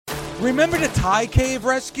Remember the Thai cave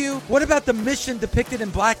rescue? What about the mission depicted in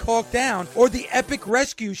Black Hawk Down or the epic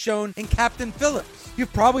rescue shown in Captain Phillips?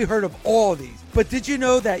 You've probably heard of all of these, but did you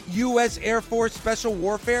know that U.S. Air Force Special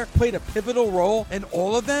Warfare played a pivotal role in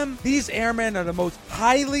all of them? These airmen are the most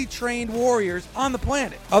highly trained warriors on the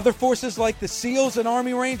planet. Other forces like the SEALs and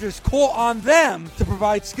Army Rangers call on them to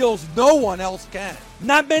provide skills no one else can.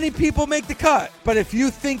 Not many people make the cut, but if you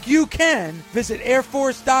think you can, visit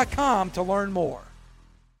airforce.com to learn more.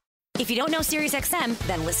 If you don't know SiriusXM,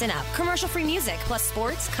 then listen up. Commercial-free music, plus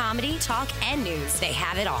sports, comedy, talk, and news. They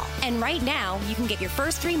have it all. And right now, you can get your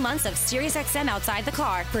first 3 months of SiriusXM outside the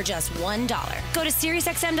car for just $1. Go to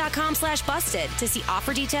SiriusXM.com/busted to see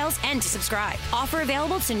offer details and to subscribe. Offer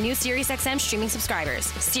available to new SiriusXM streaming subscribers.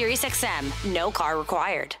 SiriusXM, no car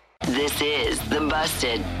required. This is the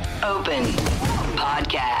Busted Open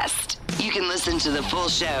Podcast. You can listen to the full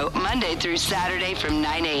show Monday through Saturday from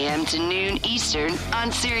 9 a.m. to noon Eastern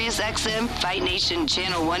on SiriusXM Fight Nation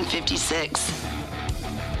Channel 156.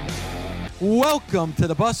 Welcome to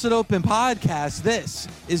the Busted Open Podcast. This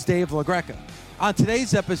is Dave LaGreca. On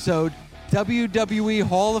today's episode, WWE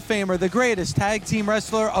Hall of Famer, the greatest tag team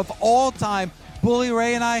wrestler of all time, Bully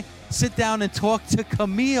Ray, and I sit down and talk to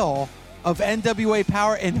Camille of NWA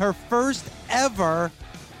Power in her first ever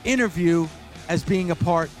interview as being a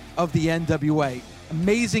part of the NWA.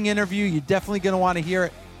 Amazing interview. You're definitely going to want to hear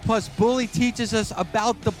it. Plus, Bully teaches us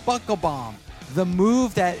about the Buckle Bomb, the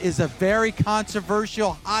move that is a very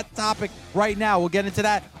controversial, hot topic right now. We'll get into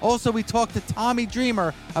that. Also, we talked to Tommy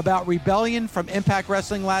Dreamer about Rebellion from Impact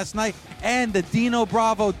Wrestling last night and the Dino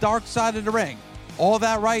Bravo Dark Side of the Ring. All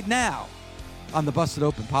that right now on the Busted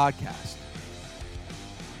Open Podcast.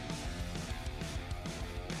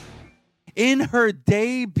 In her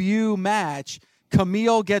debut match,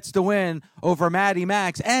 Camille gets the win over Maddie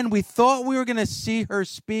Max, and we thought we were going to see her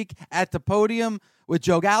speak at the podium with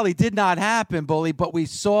Joe Galli. Did not happen, Bully, but we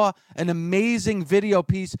saw an amazing video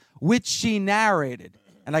piece which she narrated.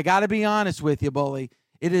 And I got to be honest with you, Bully,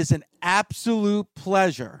 it is an absolute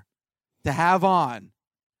pleasure to have on.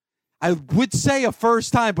 I would say a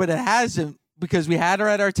first time, but it hasn't, because we had her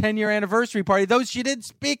at our 10-year anniversary party, though she didn't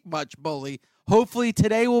speak much, Bully. Hopefully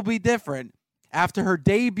today will be different. After her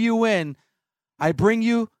debut win, I bring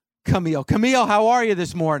you Camille. Camille, how are you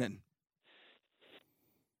this morning?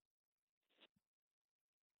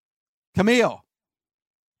 Camille.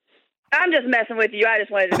 I'm just messing with you. I just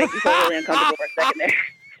wanted to make you feel really uncomfortable for a second there.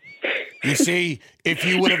 You see, if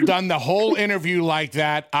you would have done the whole interview like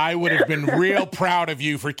that, I would have been real proud of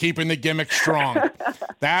you for keeping the gimmick strong.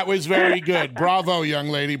 That was very good. Bravo, young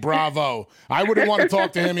lady. Bravo. I wouldn't want to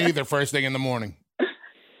talk to him either first thing in the morning.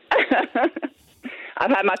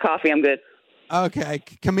 I've had my coffee. I'm good. Okay,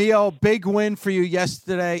 Camille, big win for you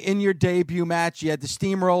yesterday in your debut match. You had the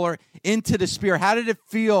steamroller into the spear. How did it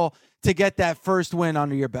feel to get that first win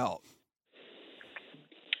under your belt?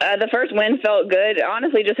 The first win felt good.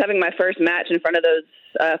 Honestly, just having my first match in front of those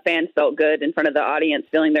fans felt good, in front of the audience,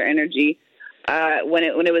 feeling their energy. When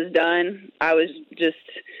it was done, I was just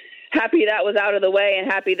happy that was out of the way and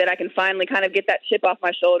happy that I can finally kind of get that chip off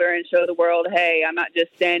my shoulder and show the world, hey, I'm not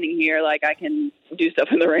just standing here, like I can do stuff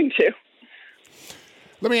in the ring too.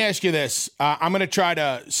 Let me ask you this. I'm going to try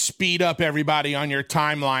to speed up everybody on your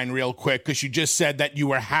timeline real quick, because you just said that you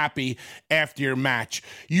were happy after your match.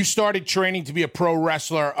 You started training to be a pro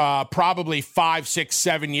wrestler probably 5, 6,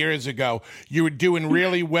 7 years ago. You were doing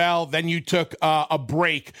really well. Then you took a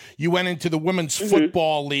break. You went into the Women's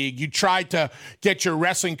Football League. You tried to get your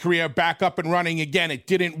wrestling career back up and running again. It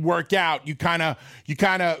didn't work out. You kind of,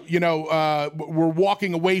 were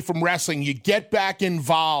walking away from wrestling. You get back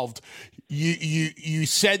involved. You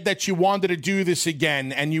said that you wanted to do this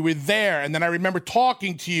again, and you were there. And then I remember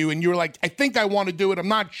talking to you, and you were like, I think I want to do it. I'm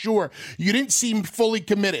not sure. You didn't seem fully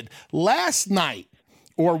committed. Last night,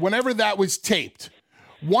 or whenever that was taped,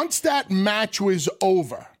 once that match was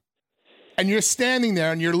over, and you're standing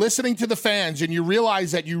there, and you're listening to the fans, and you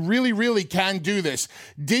realize that you really, really can do this,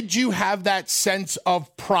 did you have that sense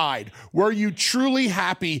of pride? Were you truly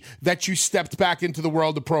happy that you stepped back into the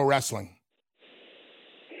world of pro wrestling?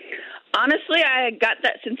 Honestly, I got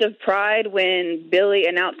that sense of pride when Billy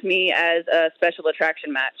announced me as a special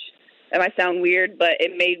attraction match. That might sound weird, but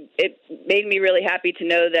it made me really happy to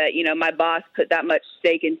know that, my boss put that much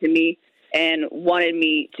stake into me and wanted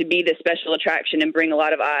me to be the special attraction and bring a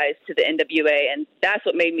lot of eyes to the NWA. And that's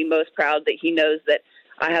what made me most proud, that he knows that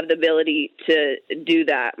I have the ability to do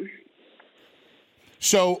that.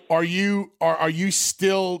 So do you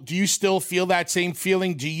still feel that same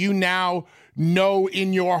feeling? Do you now know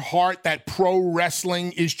in your heart that pro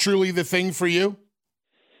wrestling is truly the thing for you?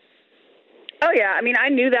 Oh yeah, I mean, I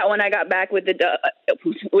knew that when I got back with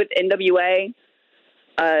with NWA.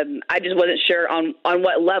 I just wasn't sure on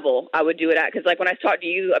what level I would do it at. Because like when I talked to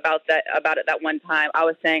you about it that one time, I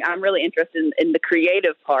was saying I'm really interested in the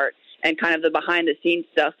creative part and kind of the behind the scenes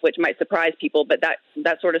stuff, which might surprise people, but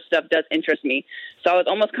that sort of stuff does interest me. So I was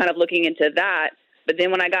almost kind of looking into that. But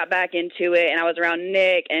then when I got back into it and I was around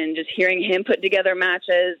Nick and just hearing him put together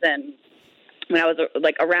matches, and when I was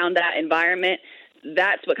like around that environment,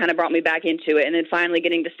 that's what kind of brought me back into it. And then finally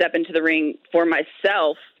getting to step into the ring for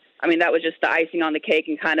myself, I mean, that was just the icing on the cake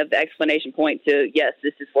and kind of the explanation point to, yes,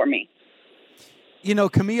 this is for me. You know,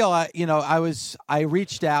 Camille, I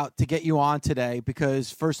reached out to get you on today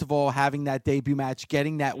because, first of all, having that debut match,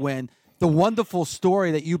 getting that win, the wonderful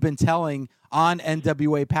story that you've been telling on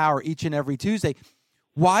NWA Power each and every Tuesday.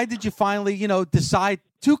 Why did you finally, decide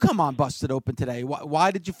to come on Busted Open today?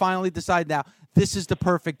 Why did you finally decide now this is the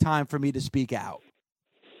perfect time for me to speak out?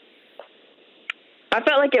 I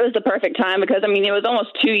felt like it was the perfect time because, I mean, it was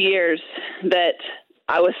almost 2 years that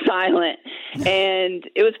I was silent. And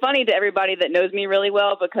it was funny to everybody that knows me really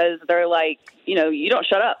well because they're like, you don't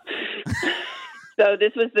shut up. So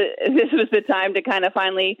this was the time to kind of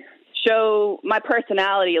finally show my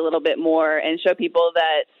personality a little bit more and show people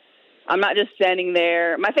that I'm not just standing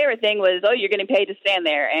there. My favorite thing was, oh, you're getting paid to stand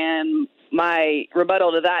there. And my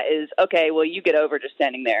rebuttal to that is, okay, well, you get over just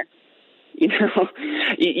standing there. You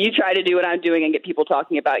try to do what I'm doing and get people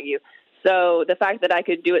talking about you. So the fact that I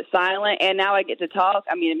could do it silent and now I get to talk,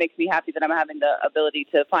 I mean, it makes me happy that I'm having the ability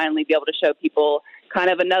to finally be able to show people kind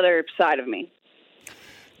of another side of me.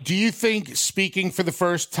 Do you think speaking for the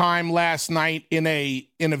first time last night in a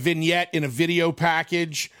vignette, in a video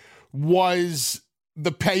package, was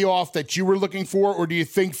the payoff that you were looking for? Or do you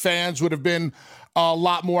think fans would have been a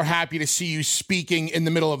lot more happy to see you speaking in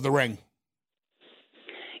the middle of the ring?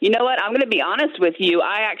 You know what? I'm going to be honest with you.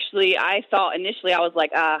 I thought initially I was like,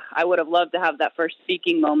 I would have loved to have that first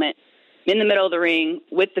speaking moment in the middle of the ring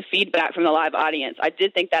with the feedback from the live audience. I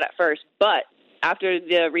did think that at first, but after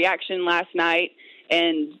the reaction last night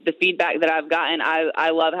and the feedback that I've gotten, I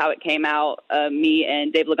love how it came out. Me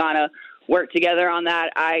and Dave Lagana worked together on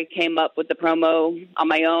that. I came up with the promo on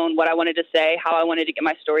my own, what I wanted to say, how I wanted to get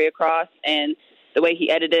my story across, and the way he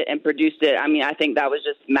edited it and produced it, I mean, I think that was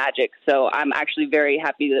just magic. So I'm actually very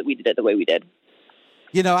happy that we did it the way we did.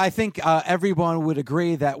 I think everyone would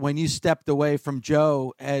agree that when you stepped away from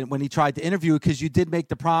Joe and when he tried to interview, because you did make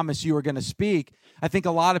the promise you were going to speak, I think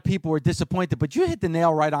a lot of people were disappointed, but you hit the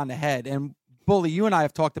nail right on the head. And Bully, you and I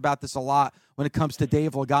have talked about this a lot when it comes to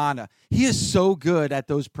Dave Lagana. He is so good at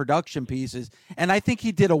those production pieces, and I think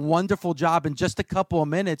he did a wonderful job in just a couple of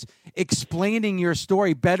minutes explaining your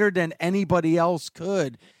story better than anybody else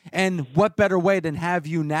could. And what better way than have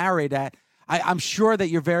you narrate that? I'm sure that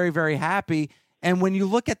you're very, very happy. And when you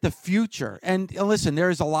look at the future, and listen,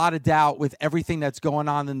 there is a lot of doubt with everything that's going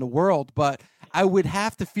on in the world, but I would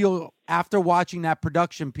have to feel after watching that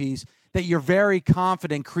production piece that you're very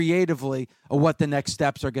confident creatively of what the next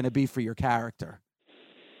steps are going to be for your character.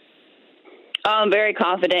 I'm very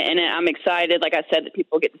confident in it. I'm excited, like I said, that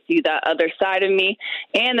people get to see that other side of me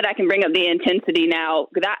and that I can bring up the intensity now.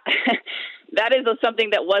 That is something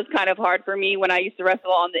that was kind of hard for me when I used to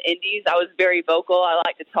wrestle on the indies. I was very vocal. I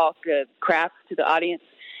like to talk crap to the audience.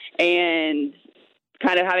 And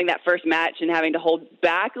kind of having that first match and having to hold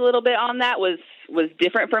back a little bit on that was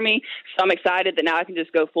different for me. So I'm excited that now I can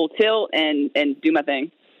just go full tilt and do my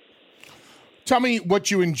thing. Tell me what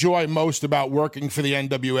you enjoy most about working for the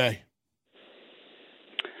NWA.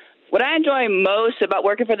 What I enjoy most about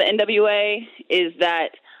working for the NWA is that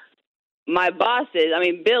my bosses,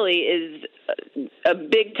 Billy is a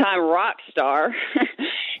big-time rock star,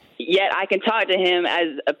 yet I can talk to him as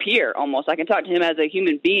a peer almost. I can talk to him as a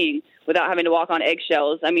human being without having to walk on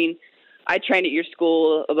eggshells. I mean, I trained at your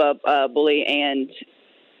school, Bully, and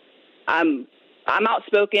I'm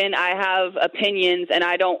outspoken. I have opinions, and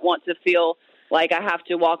I don't want to feel like I have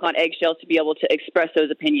to walk on eggshells to be able to express those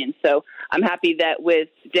opinions. So I'm happy that with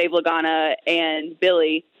Dave Lagana and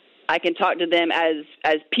Billy, I can talk to them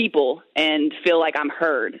as people and feel like I'm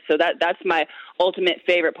heard. So that's my ultimate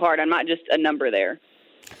favorite part. I'm not just a number there.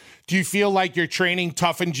 Do you feel like your training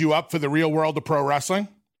toughens you up for the real world of pro wrestling?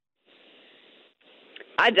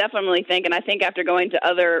 I definitely think, and I think after going to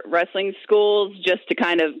other wrestling schools just to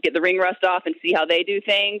kind of get the ring rust off and see how they do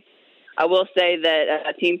things, I will say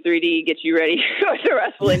that Team 3D gets you ready for the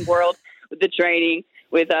wrestling world with the training,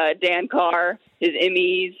 with Dan Carr, his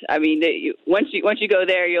MEs. I mean, once you go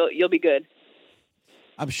there, you'll be good.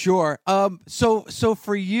 I'm sure. So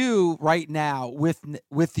for you right now,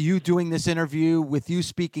 with you doing this interview, with you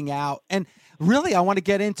speaking out, and really, I want to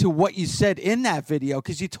get into what you said in that video,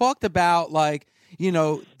 because you talked about, like, you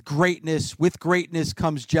know, greatness. With greatness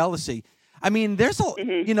comes jealousy. I mean, there's a,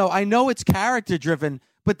 you know, I know it's character driven,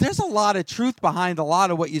 but there's a lot of truth behind a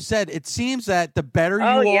lot of what you said. It seems that the better you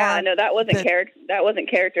are. Oh yeah, no, that wasn't character. That wasn't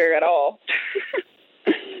character at all.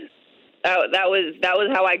 that was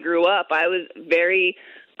how I grew up. I was very.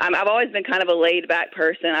 I've always been kind of a laid back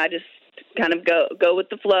person. I just kind of go with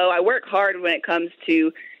the flow. I work hard when it comes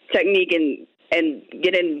to technique and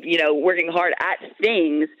getting, you know, working hard at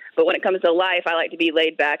things. But when it comes to life, I like to be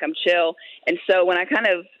laid back. I'm chill. And so when I kind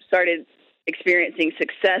of started experiencing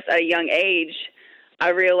success at a young age, I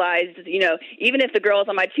realized, you know, even if the girls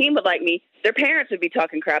on my team would like me, their parents would be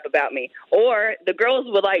talking crap about me. Or the girls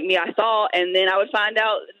would like me, I saw, and then I would find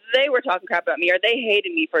out they were talking crap about me or they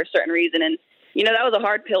hated me for a certain reason. And, you know, that was a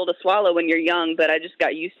hard pill to swallow when you're young, but I just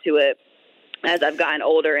got used to it as I've gotten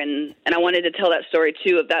older. And I wanted to tell that story,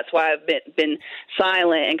 too, of that's why I've been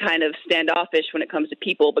silent and kind of standoffish when it comes to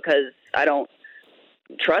people, because I don't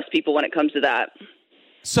trust people when it comes to that.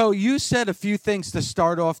 So you said a few things to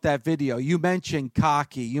start off that video. You mentioned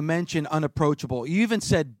cocky. You mentioned unapproachable. You even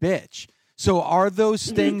said bitch. So are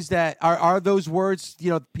those things that are those words,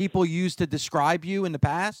 you know, people use to describe you in the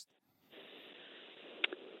past?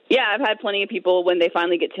 Yeah, I've had plenty of people when they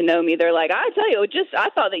finally get to know me, they're like, I tell you, I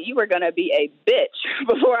thought that you were going to be a bitch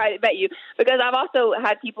before I met you. Because I've also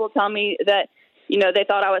had people tell me that, you know, they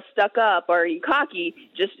thought I was stuck up or cocky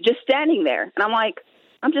just standing there. And I'm like,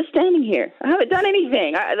 I'm just standing here. I haven't done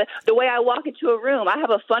anything. The way I walk into a room, I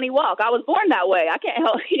have a funny walk. I was born that way. I can't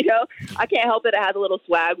help, you know, I can't help it. It has a little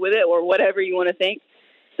swag with it or whatever you want to think.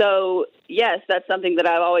 So, yes, that's something that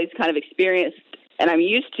I've always kind of experienced and I'm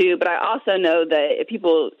used to. But I also know that if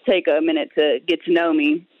people take a minute to get to know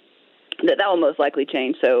me, that will most likely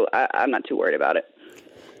change. So I'm not too worried about it.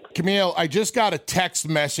 Camille, I just got a text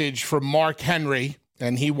message from Mark Henry.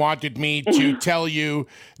 And he wanted me to tell you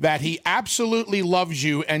that he absolutely loves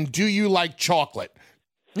you. And do you like chocolate?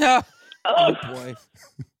 Yeah. Oh, boy.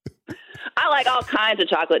 I like all kinds of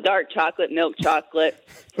chocolate: dark chocolate, milk chocolate,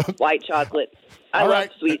 white chocolate. I love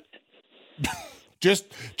sweets.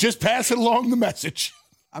 Just pass it along the message.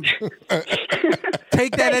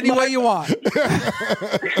 Take that any way you want.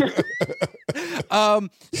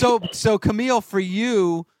 So Camille, for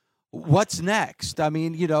you, what's next? I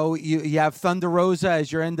mean, you know, you have Thunder Rosa as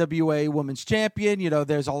your NWA Women's Champion. You know,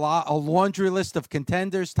 there's a laundry list of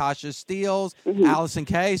contenders: Tasha Steelz, Allison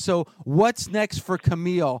Kay. So what's next for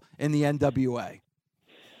Camille in the NWA?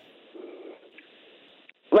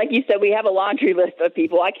 Like you said, we have a laundry list of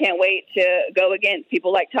people. I can't wait to go against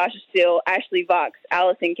people like Tasha Steelz, Ashley Vox,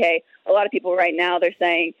 Allison Kay. A lot of people right now, they're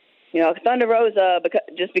saying, you know, Thunder Rosa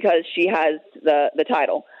just because she has the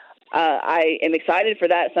title. I am excited for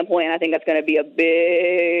that at some point, and I think that's going to be a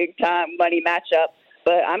big-time money matchup.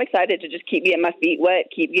 But I'm excited to just keep getting my feet wet,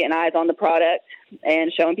 keep getting eyes on the product, and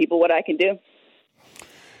showing people what I can do.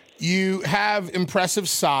 You have impressive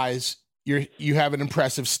size. You have an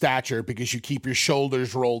impressive stature because you keep your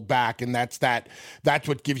shoulders rolled back, and that's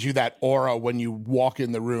what gives you that aura when you walk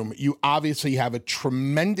in the room. You obviously have a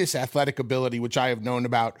tremendous athletic ability, which I have known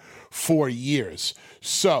about for years.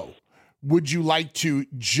 So, would you like to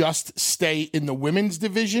just stay in the women's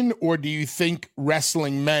division, or do you think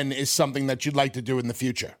wrestling men is something that you'd like to do in the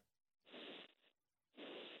future?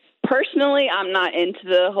 Personally, I'm not into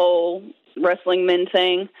the whole wrestling men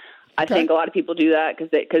thing. I think a lot of people do that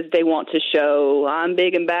because they want to show I'm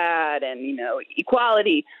big and bad and, you know,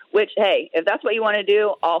 equality, which, hey, if that's what you want to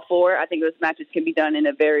do, all for it. I think those matches can be done in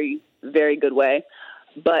a very, very good way.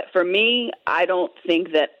 But for me, I don't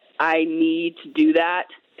think that I need to do that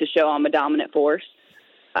to show I'm a dominant force.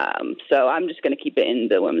 So I'm just going to keep it in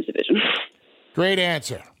the women's division. Great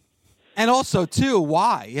answer. And also, too,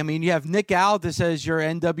 why? I mean, you have Nick Aldis as your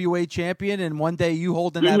NWA champion, and one day you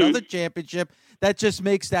holding that other championship. That just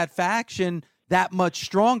makes that faction that much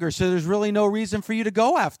stronger. So there's really no reason for you to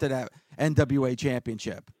go after that NWA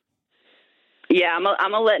championship. Yeah, I'm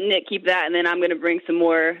gonna let Nick keep that, and then I'm gonna bring some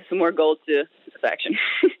more gold to the faction.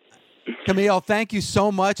 Camille, thank you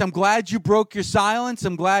so much. I'm glad you broke your silence.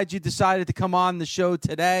 I'm glad you decided to come on the show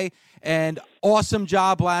today. And awesome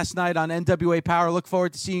job last night on NWA Power. Look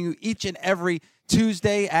forward to seeing you each and every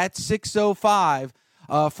Tuesday at 6:05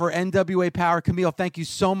 for NWA Power. Camille, thank you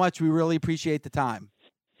so much. We really appreciate the time.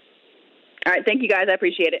 All right. Thank you, guys. I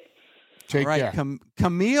appreciate it. Take care.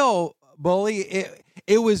 Camille, Bully,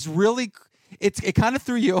 it was really... It kind of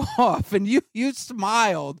threw you off, and you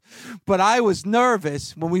smiled, but I was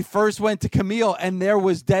nervous when we first went to Camille, and there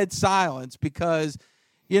was dead silence because,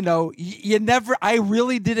 you know, I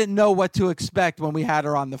really didn't know what to expect when we had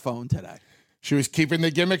her on the phone today. She was keeping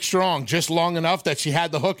the gimmick strong, just long enough that she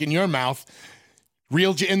had the hook in your mouth,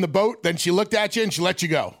 reeled you in the boat, then she looked at you and she let you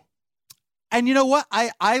go. And you know what?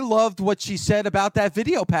 I loved what she said about that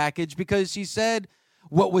video package, because she said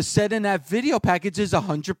what was said in that video package is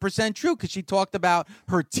 100% true, because she talked about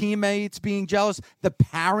her teammates being jealous, the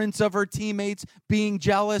parents of her teammates being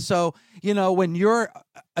jealous. So, you know, when you're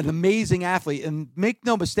an amazing athlete, and make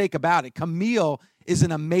no mistake about it, Camille is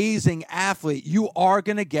an amazing athlete, you are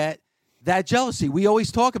going to get that jealousy. We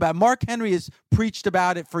always talk about, Mark Henry has preached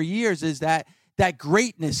about it for years, is that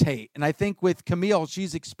greatness hate. And I think with Camille,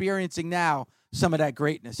 she's experiencing now some of that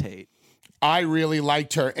greatness hate. I really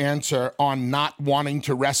liked her answer on not wanting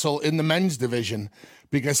to wrestle in the men's division,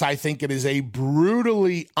 because I think it is a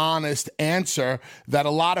brutally honest answer that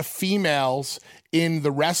a lot of females in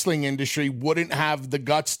the wrestling industry wouldn't have the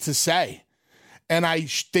guts to say. And I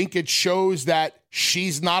think it shows that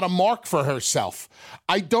she's not a mark for herself.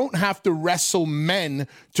 I don't have to wrestle men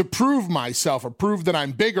to prove myself or prove that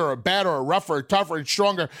I'm bigger or better or rougher or tougher and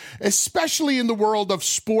stronger, especially in the world of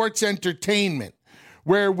sports entertainment,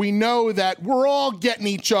 where we know that we're all getting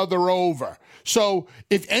each other over. So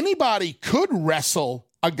if anybody could wrestle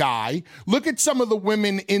a guy, look at some of the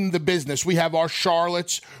women in the business. We have our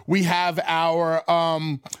Charlottes, we have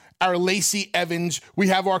our Lacey Evans, we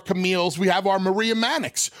have our Camille's, we have our Maria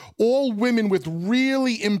Mannix, all women with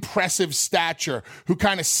really impressive stature who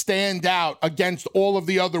kind of stand out against all of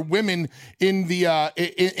the other women in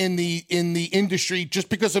the industry just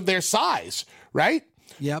because of their size, right?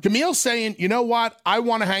 Yep. Camille's saying, you know what? I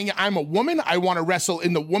want to hang. I'm a woman. I want to wrestle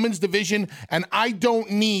in the women's division, and I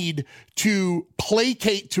don't need to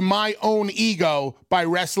placate to my own ego by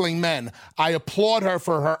wrestling men. I applaud her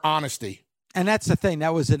for her honesty. And that's the thing.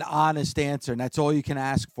 That was an honest answer, and that's all you can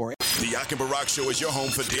ask for. The Yak and Barack Show is your home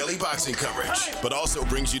for daily boxing coverage, but also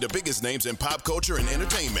brings you the biggest names in pop culture and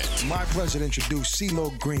entertainment. My pleasure to introduce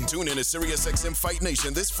CeeLo Green. Tune in to SiriusXM Fight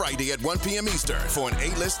Nation this Friday at 1 p.m. Eastern for an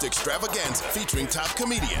A-list extravaganza featuring top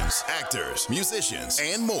comedians, actors, musicians,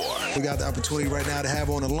 and more. We got the opportunity right now to have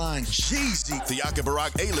on the line Jeezy. The Yak and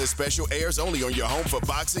Barack A-list special airs only on your home for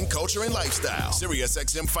boxing, culture, and lifestyle.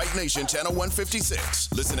 SiriusXM Fight Nation Channel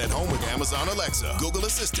 156. Listen at home with Amazon Alexa, Google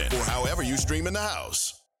Assistant, or however you stream in the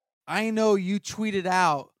house. I know you tweeted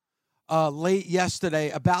out late yesterday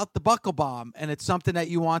about the buckle bomb, and it's something that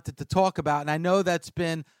you wanted to talk about. And I know that's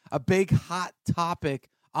been a big hot topic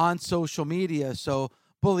on social media. So,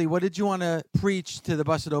 Bully, what did you want to preach to the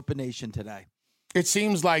Busted Open Nation today? It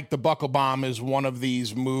seems like the buckle bomb is one of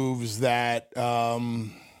these moves that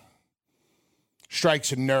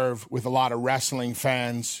strikes a nerve with a lot of wrestling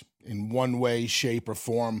fans in one way, shape, or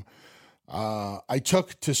form. I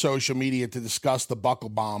took to social media to discuss the buckle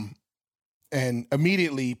bomb, and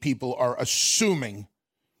immediately people are assuming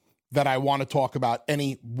that I want to talk about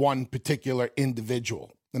any one particular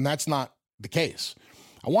individual, and that's not the case.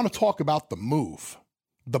 I want to talk about the move,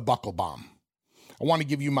 the buckle bomb. I want to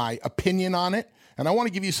give you my opinion on it, and I want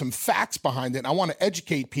to give you some facts behind it, and I want to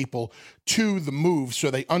educate people to the move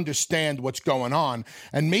so they understand what's going on,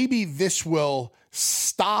 and maybe this will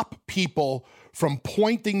stop people from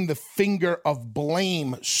pointing the finger of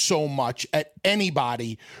blame so much at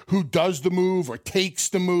anybody who does the move or takes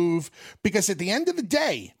the move. Because at the end of the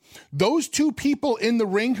day, those two people in the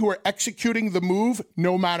ring who are executing the move,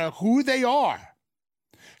 no matter who they are,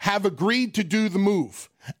 have agreed to do the move.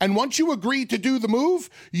 And once you agree to do the move,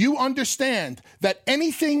 you understand that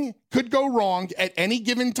anything could go wrong at any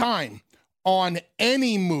given time on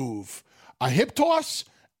any move. A hip toss,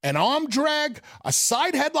 an arm drag, a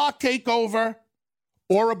side headlock takeover,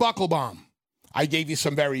 or a buckle bomb. I gave you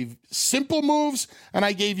some very simple moves, and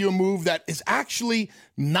I gave you a move that is actually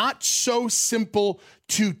not so simple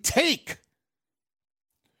to take.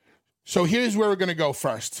 So here's where we're going to go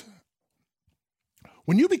first.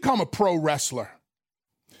 When you become a pro wrestler,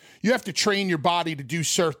 you have to train your body to do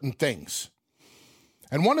certain things.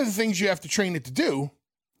 And one of the things you have to train it to do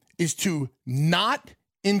is to not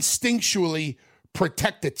instinctually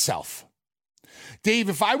protect itself. Dave,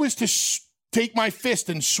 if I was to take my fist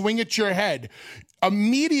and swing at your head,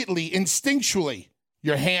 immediately, instinctually,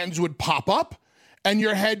 your hands would pop up and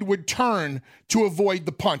your head would turn to avoid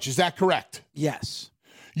the punch. Is that correct? Yes.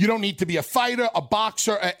 You don't need to be a fighter, a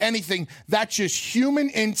boxer, or anything. That's just human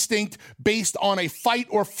instinct based on a fight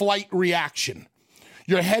or flight reaction.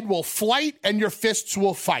 Your head will flight and your fists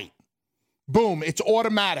will fight. Boom, it's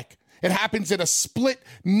automatic. It happens in a split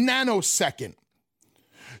nanosecond.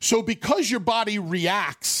 So because your body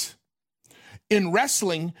reacts, in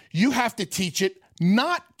wrestling, you have to teach it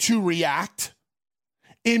not to react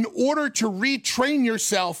in order to retrain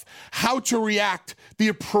yourself how to react the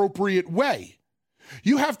appropriate way.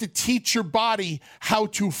 You have to teach your body how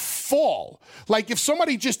to fall. Like if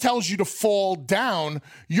somebody just tells you to fall down,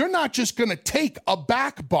 you're not just going to take a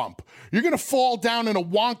back bump. You're going to fall down in a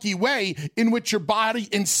wonky way in which your body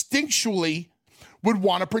instinctually would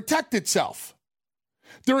want to protect itself.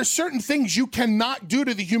 There are certain things you cannot do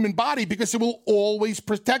to the human body because it will always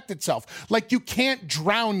protect itself. Like you can't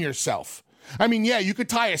drown yourself. I mean, yeah, you could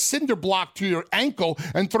tie a cinder block to your ankle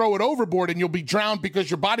and throw it overboard and you'll be drowned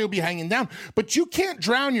because your body will be hanging down. But you can't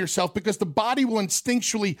drown yourself because the body will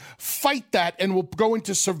instinctually fight that and will go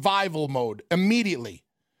into survival mode immediately.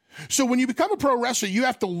 So when you become a pro wrestler, you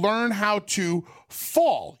have to learn how to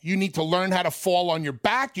fall. You need to learn how to fall on your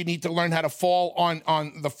back. You need to learn how to fall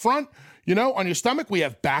on the front. You know, on your stomach, we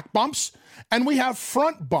have back bumps and we have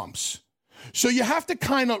front bumps. So you have to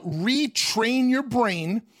kind of retrain your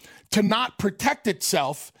brain to not protect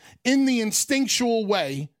itself in the instinctual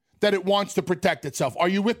way that it wants to protect itself. Are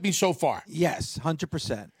you with me so far? Yes,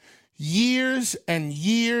 100%. Years and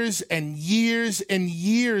years and years and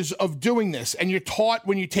years of doing this. And you're taught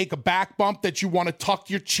when you take a back bump that you want to tuck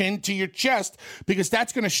your chin to your chest because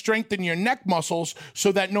that's going to strengthen your neck muscles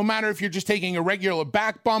so that no matter if you're just taking a regular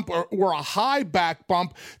back bump or a high back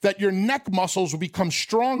bump, that your neck muscles will become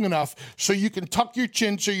strong enough so you can tuck your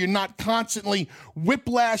chin so you're not constantly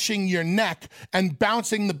whiplashing your neck and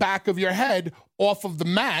bouncing the back of your head off of the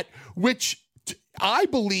mat, which I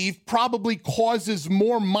believe probably causes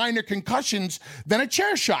more minor concussions than a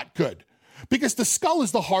chair shot could because the skull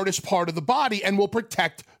is the hardest part of the body and will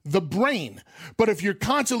protect the brain. But if you're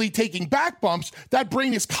constantly taking back bumps, that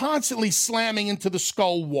brain is constantly slamming into the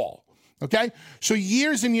skull wall. Okay? So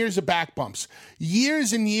years and years of back bumps,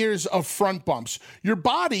 years and years of front bumps. Your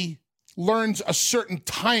body learns a certain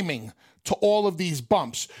timing to all of these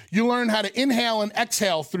bumps. You learn how to inhale and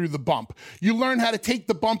exhale through the bump. You learn how to take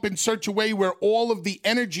the bump in such a way where all of the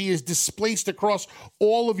energy is displaced across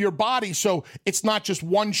all of your body. So it's not just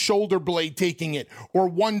one shoulder blade taking it or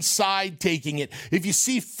one side taking it. If you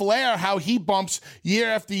see Flair, how he bumps year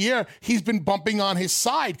after year, he's been bumping on his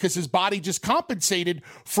side because his body just compensated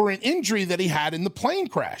for an injury that he had in the plane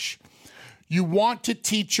crash. You want to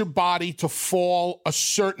teach your body to fall a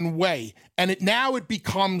certain way, and now it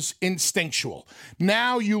becomes instinctual.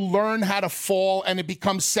 Now you learn how to fall, and it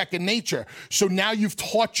becomes second nature. So now you've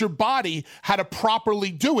taught your body how to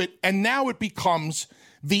properly do it, and now it becomes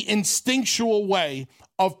the instinctual way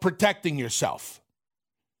of protecting yourself.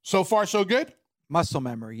 So far, so good? Muscle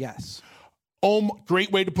memory, yes.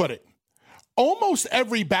 Great way to put it. Almost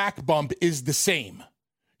every back bump is the same.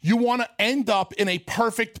 You want to end up in a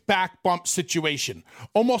perfect back bump situation.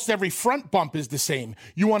 Almost every front bump is the same.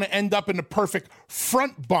 You want to end up in a perfect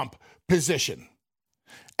front bump position.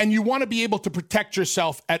 And you want to be able to protect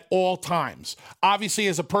yourself at all times. Obviously,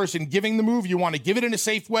 as a person giving the move, you want to give it in a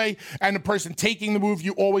safe way. And the person taking the move,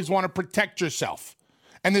 you always want to protect yourself.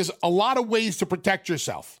 And there's a lot of ways to protect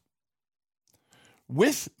yourself.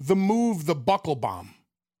 With the move, the buckle bomb,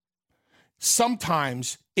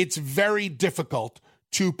 sometimes it's very difficult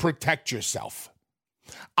to protect yourself.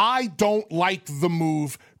 I don't like the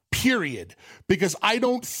move, period, because I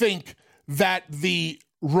don't think that the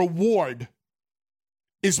reward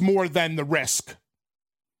is more than the risk.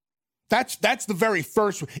 That's the very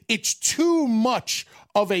first. It's too much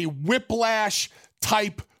of a whiplash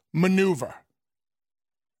type maneuver.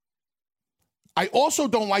 I also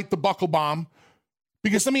don't like the buckle bomb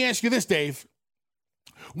because let me ask you this, Dave.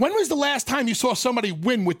 When was the last time you saw somebody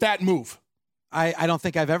win with that move? I don't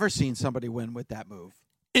think I've ever seen somebody win with that move.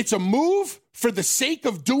 It's a move for the sake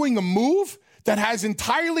of doing a move that has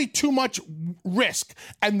entirely too much risk.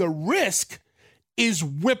 And the risk is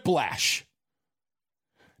whiplash.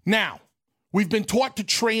 Now, we've been taught to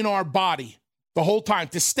train our body the whole time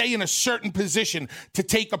to stay in a certain position to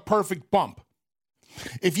take a perfect bump.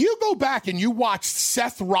 If you go back and you watch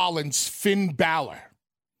Seth Rollins, Finn Balor,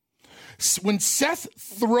 when Seth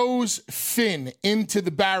throws Finn into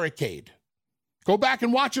the barricade, go back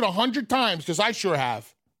and watch it 100 times, because I sure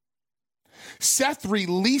have. Seth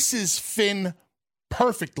releases Finn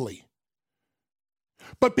perfectly.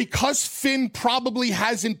 But because Finn probably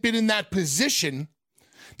hasn't been in that position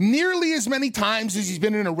nearly as many times as he's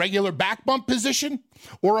been in a regular back bump position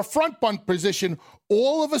or a front bump position,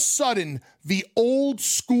 all of a sudden, the old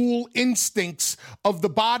school instincts of the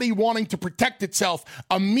body wanting to protect itself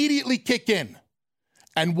immediately kick in.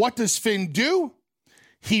 And what does Finn do?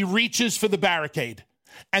 He reaches for the barricade.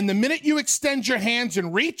 And the minute you extend your hands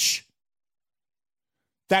and reach,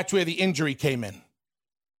 that's where the injury came in.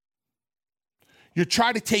 You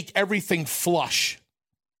try to take everything flush.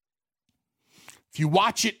 If you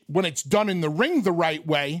watch it when it's done in the ring the right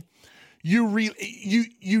way,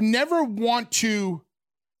 you never want to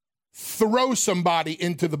throw somebody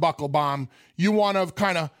into the buckle bomb. You want to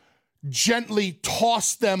kind of gently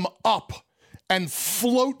toss them up and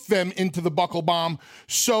float them into the buckle bomb.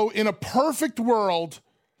 So in a perfect world,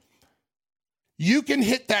 you can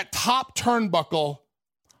hit that top turnbuckle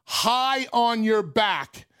high on your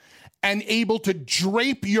back and able to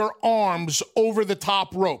drape your arms over the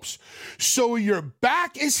top ropes. So your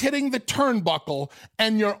back is hitting the turnbuckle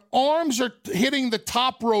and your arms are hitting the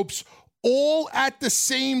top ropes all at the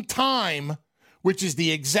same time, which is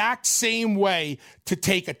the exact same way to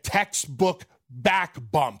take a textbook back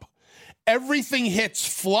bump. Everything hits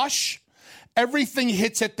flush. Everything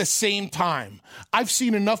hits at the same time. I've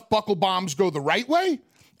seen enough buckle bombs go the right way.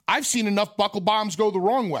 I've seen enough buckle bombs go the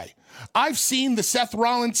wrong way. I've seen the Seth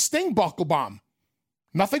Rollins Sting buckle bomb.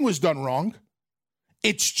 Nothing was done wrong.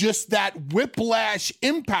 It's just that whiplash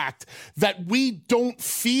impact that we don't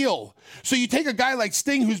feel. So you take a guy like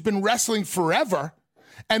Sting who's been wrestling forever,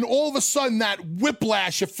 and all of a sudden that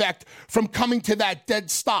whiplash effect from coming to that dead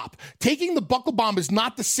stop. Taking the buckle bomb is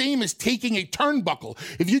not the same as taking a turnbuckle.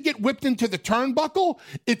 If you get whipped into the turnbuckle,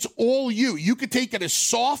 it's all you. You could take it as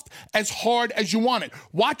soft, as hard as you want it.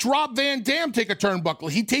 Watch Rob Van Dam take a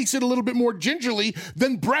turnbuckle. He takes it a little bit more gingerly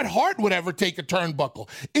than Bret Hart would ever take a turnbuckle.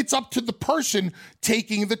 It's up to the person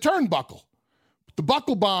taking the turnbuckle. The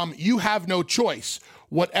buckle bomb, you have no choice.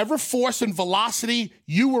 Whatever force and velocity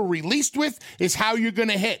you were released with is how you're going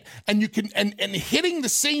to hit. And you can and hitting the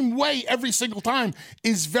same way every single time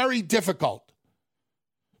is very difficult.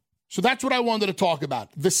 So that's what I wanted to talk about.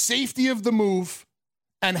 The safety of the move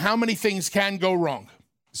and how many things can go wrong.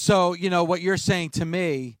 So, what you're saying to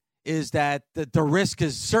me is that the risk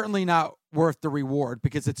is certainly not worth the reward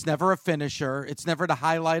because it's never a finisher. It's never the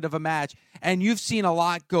highlight of a match. And you've seen a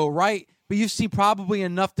lot go right, but you've seen probably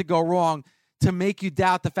enough to go wrong to make you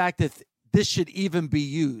doubt the fact that this should even be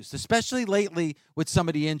used, especially lately with some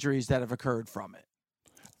of the injuries that have occurred from it.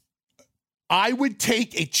 I would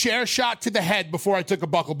take a chair shot to the head before I took a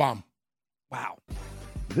buckle bomb. Wow.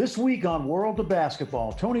 This week on World of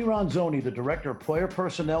Basketball, Tony Ronzoni, the director of player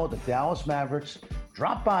personnel at the Dallas Mavericks,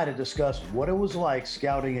 dropped by to discuss what it was like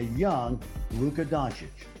scouting a young Luka Doncic.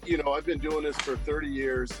 I've been doing this for 30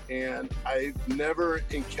 years, and I've never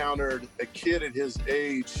encountered a kid at his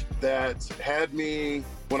age that had me,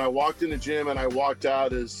 when I walked in the gym and I walked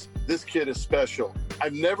out, as this kid is special.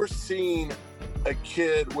 I've never seen a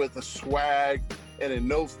kid with a swag and a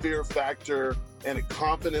no fear factor and a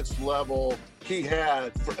confidence level he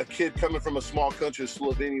had for a kid coming from a small country of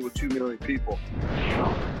Slovenia with 2 million people.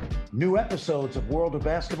 New episodes of World of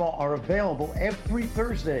Basketball are available every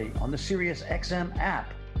Thursday on the SiriusXM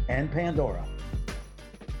app and Pandora.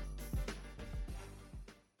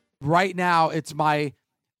 Right now, it's my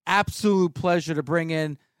absolute pleasure to bring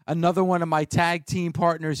in another one of my tag team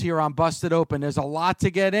partners here on Busted Open. There's a lot to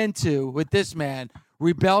get into with this man.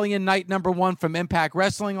 Rebellion night number 1 from Impact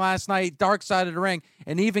Wrestling last night, Dark Side of the Ring,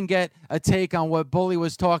 and even get a take on what Bully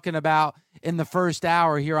was talking about in the first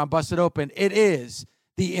hour here on Busted Open. It is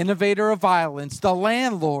the innovator of violence, the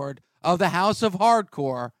landlord of the House of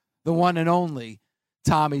Hardcore, the one and only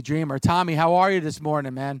Tommy Dreamer. Tommy, how are you this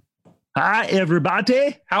morning, man? Hi,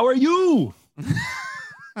 everybody. How are you?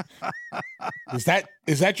 Is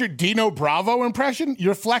that your Dino Bravo impression?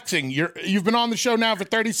 You're flexing. You've been on the show now for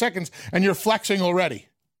 30 seconds, and you're flexing already.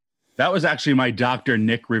 That was actually my Dr.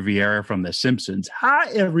 Nick Riviera from The Simpsons.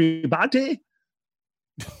 Hi, everybody.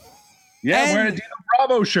 Yeah, I'm wearing a Dino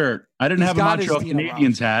Bravo shirt. I didn't have a Montreal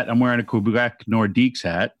Canadiens hat. I'm wearing a Quebec Nordiques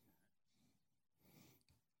hat.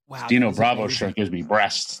 Wow, Dino Bravo shirt gives me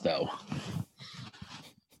breasts, though.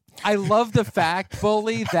 I love the fact,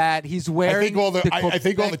 Bully, that he's wearing. I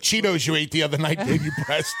think all the Cheetos you ate the other night gave you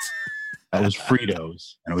breasts. That was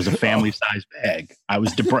Fritos, and it was a family-sized bag. I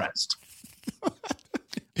was depressed.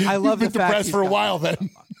 I love the fact fact depressed for a while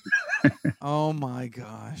then. Oh my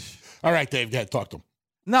gosh! All right, Dave, go ahead, talk to him.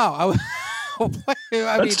 No,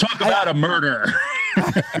 Let's talk about a murder.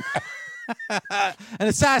 An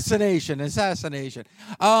assassination.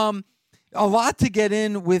 A lot to get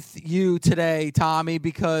in with you today, Tommy,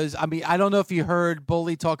 because, I don't know if you heard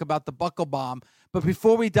Bully talk about the buckle bomb, but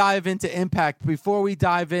before we dive into Impact, before we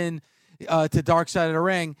dive in to Dark Side of the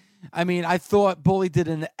Ring, I thought Bully did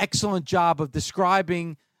an excellent job of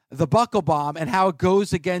describing the buckle bomb and how it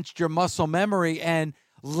goes against your muscle memory. And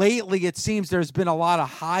lately, it seems there's been a lot of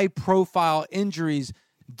high-profile injuries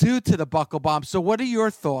due to the buckle bomb. So what are your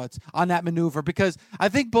thoughts on that maneuver? Because I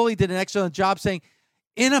think Bully did an excellent job saying,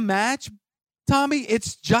 in a match, Tommy,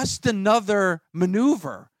 it's just another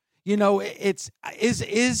maneuver. Is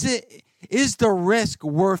the risk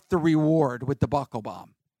worth the reward with the buckle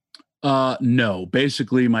bomb? No.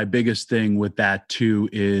 Basically, my biggest thing with that too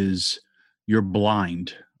is you're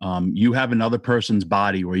blind. You have another person's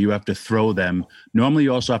body where you have to throw them. Normally,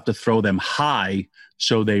 you also have to throw them high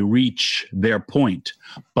so they reach their point.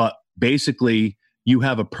 But basically, you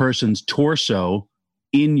have a person's torso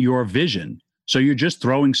in your vision. So you're just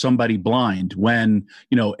throwing somebody blind. When,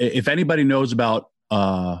 if anybody knows about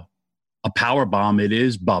a power bomb, it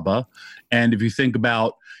is Bubba. And if you think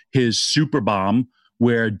about his super bomb,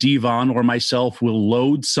 where Devon or myself will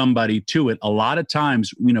load somebody to it, a lot of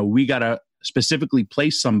times, we got to specifically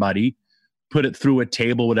place somebody, put it through a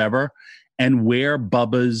table, whatever, and wear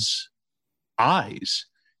Bubba's eyes.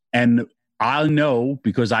 And I know,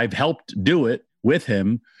 because I've helped do it with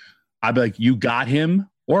him, I'd be like, you got him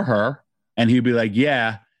or her? And he'd be like,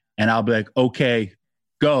 yeah. And I'll be like, okay,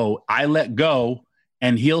 go. I let go,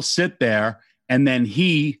 and he'll sit there. And then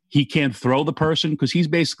he can't throw the person because he's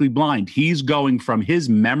basically blind. He's going from his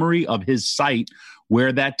memory of his sight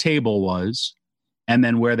where that table was and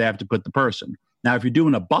then where they have to put the person. Now, if you're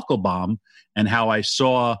doing a buckle bomb, and how I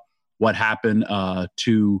saw what happened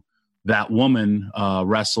to that woman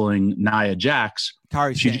wrestling Nia Jax,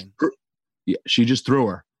 she just threw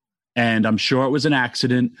her. And I'm sure it was an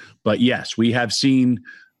accident. But yes, we've seen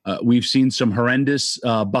some horrendous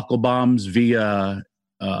buckle bombs via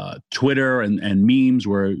Twitter and memes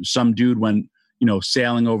where some dude went,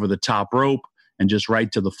 sailing over the top rope and just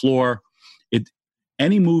right to the floor.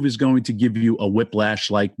 Any move is going to give you a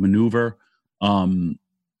whiplash-like maneuver.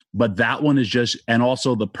 But that one is just, and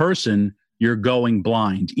also the person, you're going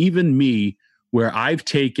blind. Even me, where I've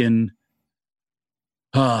taken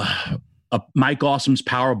Mike Awesome's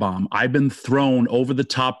power bomb, I've been thrown over the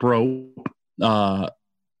top rope, the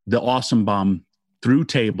Awesome bomb through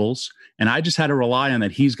tables, and I just had to rely on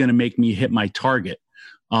that he's going to make me hit my target.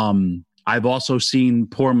 I've also seen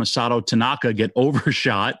poor Masato Tanaka get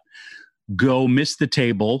overshot, go miss the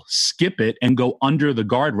table, skip it, and go under the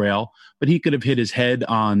guardrail, but he could have hit his head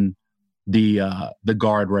on the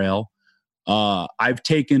guardrail. I've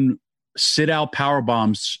taken sit-out power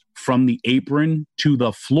bombs from the apron to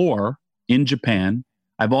the floor in Japan.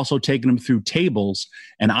 I've also taken them through tables,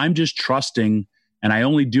 and I'm just trusting, and I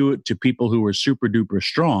only do it to people who are super duper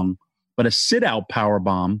strong. But a sit-out power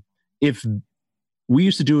bomb, if we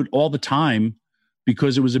used to do it all the time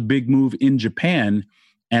because it was a big move in Japan,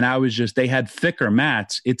 and they had thicker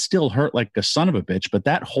mats, it still hurt like a son of a bitch. But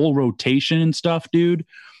that whole rotation and stuff, dude,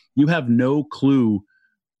 you have no clue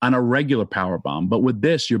on a regular power bomb. But with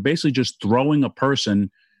this, you're basically just throwing a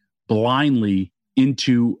person blindly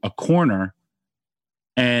into a corner,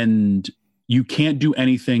 and you can't do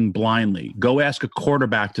anything blindly. Go ask a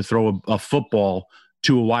quarterback to throw a football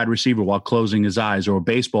to a wide receiver while closing his eyes, or a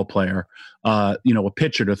baseball player, a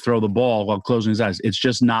pitcher to throw the ball while closing his eyes. It's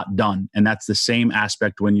just not done. And that's the same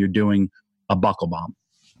aspect when you're doing a buckle bomb.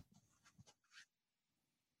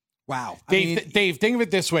 Wow. Dave, think of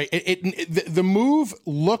it this way. The move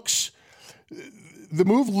looks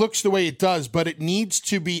the way it does, but it needs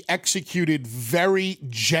to be executed very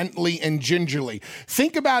gently and gingerly.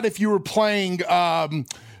 Think about if you were playing, playing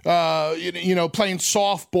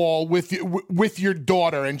softball with your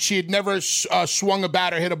daughter, and she had never swung a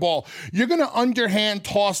bat or hit a ball. You're going to underhand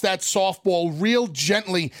toss that softball real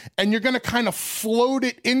gently, and you're going to kind of float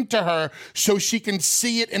it into her so she can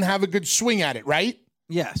see it and have a good swing at it, right?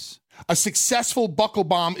 Yes. A successful buckle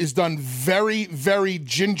bomb is done very, very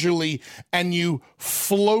gingerly, and you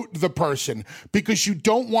float the person because you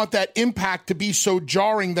don't want that impact to be so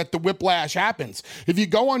jarring that the whiplash happens. If you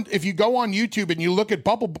go on YouTube and you look at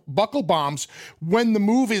buckle bombs, when the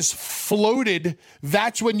move is floated,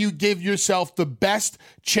 that's when you give yourself the best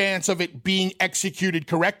chance of it being executed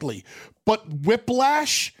correctly. But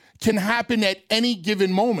whiplash can happen at any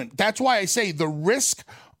given moment. That's why I say the risk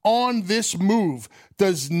on this move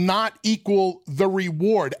does not equal the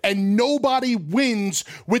reward, and nobody wins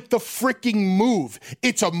with the freaking move.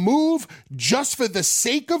 It's a move just for the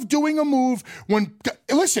sake of doing a move.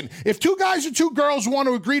 Listen, if two guys or two girls want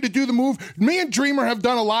to agree to do the move, me and Dreamer have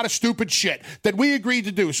done a lot of stupid shit that we agreed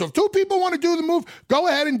to do. So if two people want to do the move, go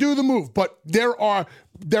ahead and do the move. But there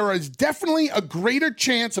is definitely a greater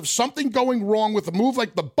chance of something going wrong with a move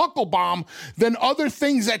like the buckle bomb than other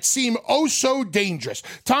things that seem oh so dangerous.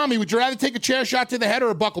 Tommy, would you rather take a chair shot to the head or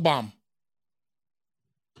a buckle bomb?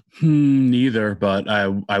 Neither, but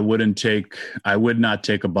I would not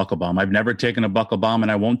take a buckle bomb. I've never taken a buckle bomb,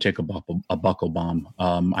 and I won't take a buckle bomb.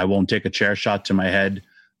 I won't take a chair shot to my head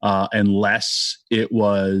unless it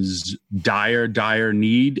was dire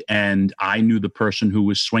need and I knew the person who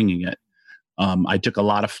was swinging it. I took a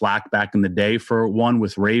lot of flack back in the day for one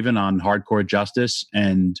with Raven on Hardcore Justice,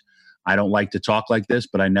 and I don't like to talk like this,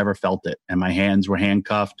 but I never felt it. And my hands were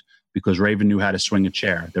handcuffed because Raven knew how to swing a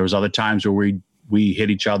chair. There was other times where we hit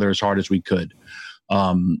each other as hard as we could.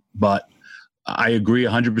 But I agree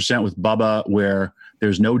 100% with Bubba where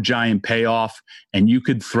there's no giant payoff and you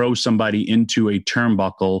could throw somebody into a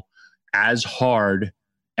turnbuckle as hard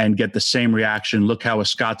and get the same reaction. Look how a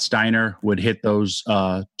Scott Steiner would hit those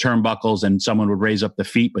turnbuckles and someone would raise up the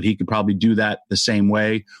feet, but he could probably do that the same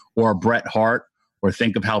way. Or Bret Hart, or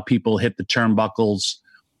think of how people hit the turnbuckles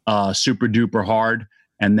super duper hard.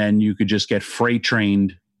 And then you could just get freight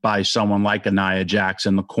trained by someone like a Nia Jax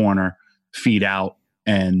in the corner, feet out,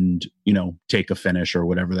 and, take a finish or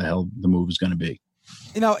whatever the hell the move is going to be.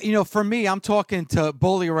 For me, I'm talking to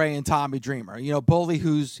Bully Ray and Tommy Dreamer. Bully,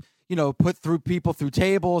 who's, put through people through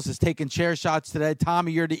tables, is taking chair shots today.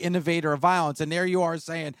 Tommy, you're the innovator of violence. And there you are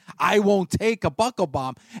saying, I won't take a buckle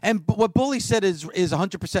bomb. And what Bully said is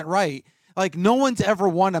 100% right. Like, no one's ever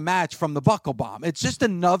won a match from the buckle bomb. It's just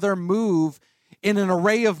another move in an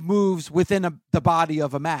array of moves within the body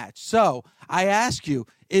of a match. So I ask you,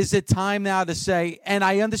 is it time now to say, and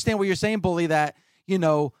I understand what you're saying, Bully, that,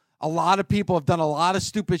 a lot of people have done a lot of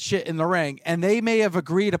stupid shit in the ring, and they may have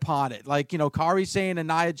agreed upon it. Like, Kairi Sane and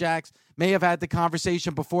Nia Jax may have had the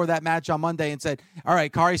conversation before that match on Monday and said, all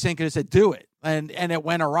right, Kairi Sane could have said, do it. And it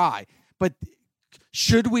went awry. But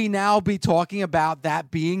should we now be talking about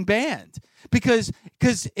that being banned? Because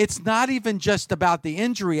it's not even just about the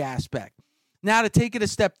injury aspect. Now, to take it a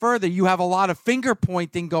step further, you have a lot of finger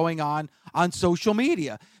pointing going on social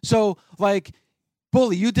media. So, like,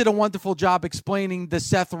 Bully, you did a wonderful job explaining the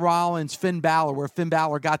Seth Rollins, Finn Balor, where Finn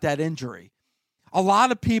Balor got that injury. A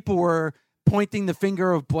lot of people were pointing the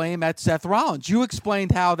finger of blame at Seth Rollins. You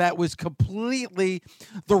explained how that was completely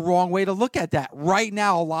the wrong way to look at that. Right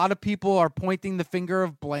now, a lot of people are pointing the finger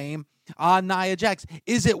of blame on Nia Jax.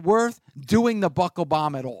 Is it worth doing the buckle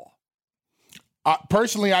bomb at all?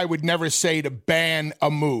 Personally, I would never say to ban a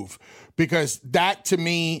move, because that, to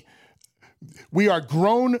me, we are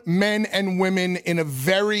grown men and women in a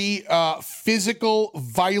very physical,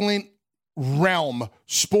 violent realm.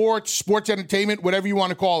 Sports entertainment, whatever you want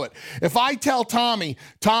to call it. If I tell Tommy,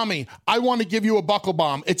 I want to give you a buckle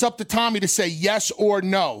bomb, it's up to Tommy to say yes or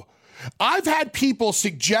no. I've had people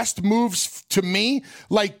suggest moves to me,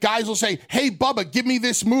 like guys will say, hey, Bubba, give me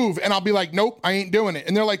this move. And I'll be like, nope, I ain't doing it.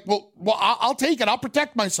 And they're like, well, I'll take it. I'll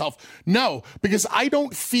protect myself. No, because I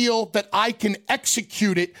don't feel that I can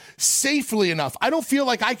execute it safely enough. I don't feel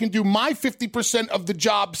like I can do my 50% of the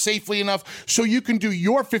job safely enough so you can do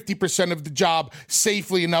your 50% of the job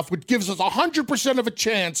safely enough, which gives us 100% of a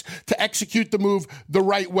chance to execute the move the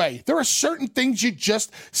right way. There are certain things you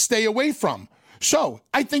just stay away from. So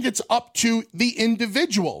I think it's up to the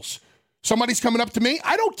individuals. Somebody's coming up to me.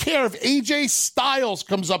 I don't care if AJ Styles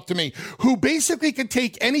comes up to me, who basically can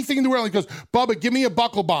take anything in the world and goes, Bubba, give me a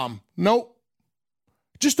buckle bomb. Nope.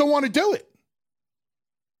 Just don't want to do it.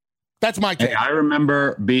 That's my take. Hey, I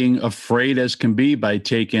remember being afraid as can be by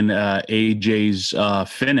taking AJ's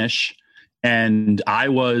finish. And I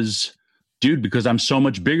was, dude, because I'm so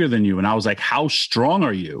much bigger than you. And I was like, how strong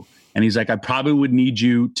are you? And he's like, I probably would need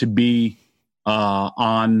you to be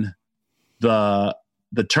on the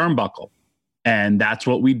turnbuckle. And that's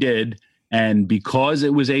what we did. And because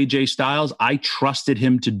it was AJ Styles, I trusted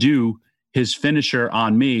him to do his finisher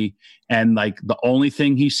on me. And like the only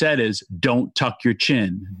thing he said is, don't tuck your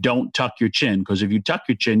chin. Don't tuck your chin. Because if you tuck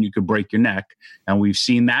your chin, you could break your neck. And we've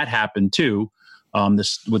seen that happen too.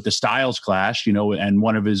 With the Styles clash, and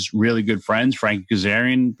one of his really good friends, Frankie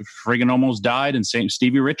Kazarian, friggin' almost died. And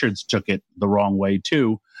Stevie Richards took it the wrong way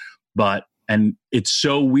too. And it's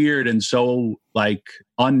so weird and so like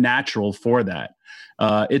unnatural for that.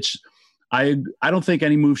 I don't think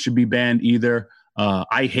any move should be banned either.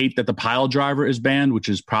 I hate that the pile driver is banned, which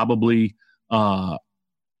is probably, and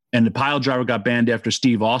the pile driver got banned after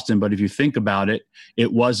Steve Austin. But if you think about it,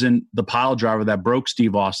 it wasn't the pile driver that broke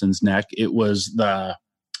Steve Austin's neck. It was the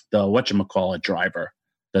whatchamacallit driver,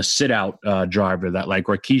 the sit out driver that like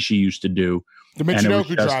Rikishi used to do. The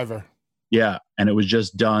Michinoku driver. Yeah. And it was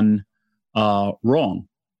just done wrong.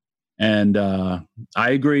 And I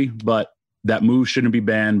agree, but that move shouldn't be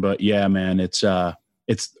banned. But yeah, man, it's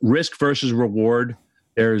risk versus reward.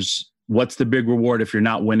 There's what's the big reward if you're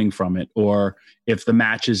not winning from it, or if the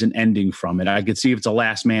match isn't ending from it. I could see if it's a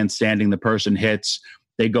last man standing, the person hits,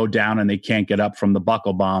 they go down and they can't get up from the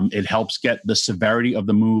buckle bomb. It helps get the severity of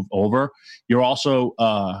the move over. You're also,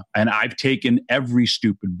 and I've taken every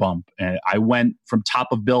stupid bump, and I went from top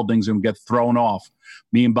of buildings and get thrown off.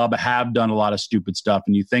 Me and Bubba have done a lot of stupid stuff.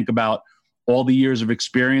 And you think about all the years of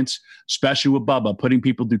experience, especially with Bubba, putting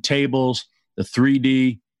people through tables, the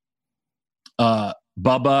 3D.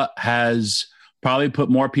 Bubba has probably put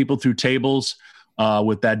more people through tables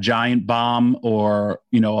with that giant bomb or,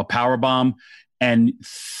 a power bomb. And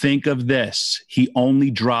think of this. He only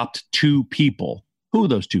dropped 2 people. Who are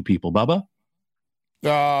those 2 people, Bubba?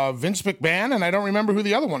 Vince McMahon, and I don't remember who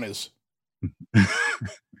the other one is.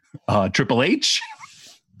 Triple H?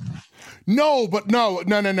 No.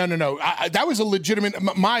 That was a legitimate.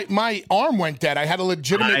 My arm went dead. I had a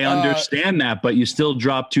legitimate. I understand that, but you still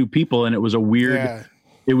dropped 2 people, and it was a weird. Yeah.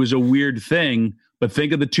 It was a weird thing. But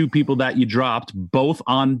think of the 2 people that you dropped, both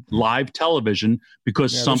on live television,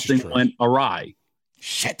 because something went awry.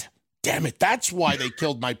 Shit! Damn it! That's why they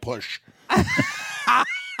killed my push.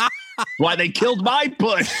 Why they killed my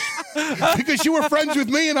push? Because you were friends with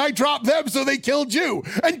me and I dropped them, so they killed you.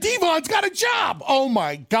 And Devon's got a job. Oh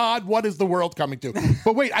my God, what is the world coming to?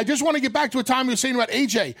 But wait, I just want to get back to a time you were saying about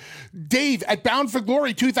AJ. Dave, at Bound for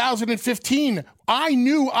Glory 2015, I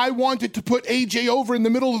knew I wanted to put AJ over in the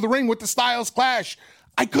middle of the ring with the Styles Clash.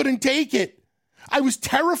 I couldn't take it. I was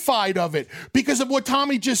terrified of it because of what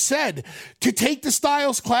Tommy just said. To take the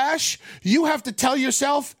Styles Clash, you have to tell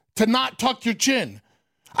yourself to not tuck your chin.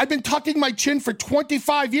 I've been tucking my chin for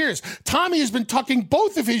 25 years. Tommy has been tucking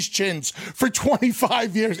both of his chins for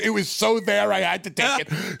 25 years. It was so there, I had to take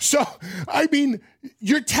it. So, I mean,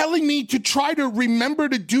 you're telling me to try to remember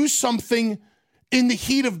to do something in the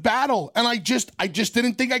heat of battle. And I just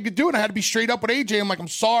didn't think I could do it. I had to be straight up with AJ. I'm like, I'm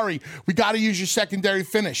sorry. We got to use your secondary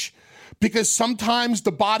finish. Because sometimes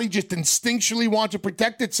the body just instinctually wants to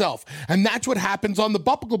protect itself. And that's what happens on the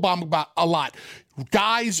buckle bomb a lot.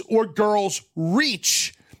 Guys or girls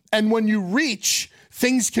reach. And when you reach,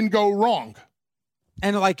 things can go wrong.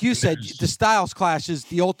 And like you said, the Styles Clash is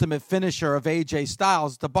the ultimate finisher of AJ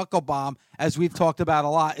Styles. The buckle bomb, as we've talked about a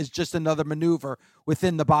lot, is just another maneuver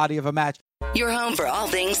within the body of a match. Your home for all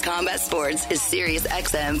things combat sports is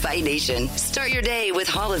SiriusXM Fight Nation. Start your day with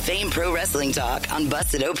Hall of Fame Pro Wrestling Talk on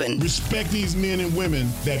Busted Open. Respect these men and women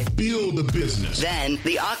that build the business. Then,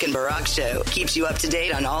 the Ak and Barak Show keeps you up to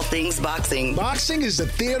date on all things boxing. Boxing is the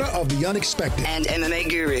theater of the unexpected. And MMA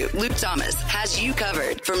guru Luke Thomas has you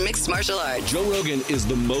covered for mixed martial arts. Joe Rogan is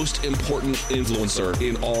the most important influencer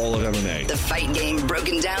in all of MMA. The fight game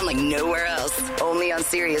broken down like nowhere else. Only on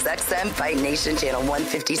SiriusXM Fight Nation Channel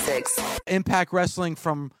 156. Impact Wrestling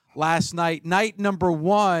from last night, night number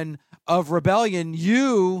 1 of Rebellion.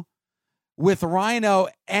 You with Rhino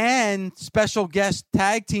and special guest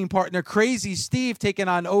tag team partner Crazy Steve taking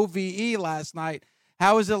on OVE last night.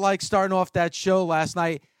 How was it like starting off that show last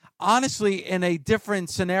night? Honestly, in a different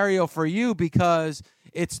scenario for you because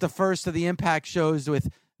it's the first of the Impact shows with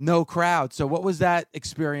no crowd. So what was that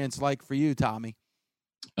experience like for you, Tommy?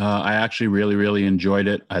 I actually really, really enjoyed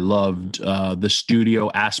it. I loved the studio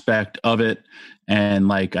aspect of it. And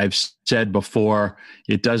like I've said before,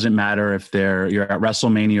 it doesn't matter if you're at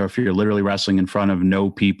WrestleMania or if you're literally wrestling in front of no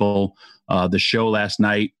people. The show last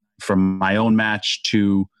night, from my own match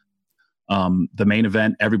to the main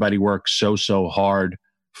event, everybody worked so hard,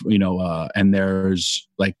 and there's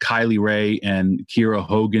like Kylie Ray and Kiera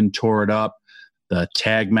Hogan tore it up. The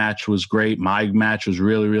tag match was great. My match was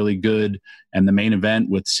really, really good. And the main event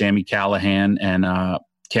with Sami Callihan and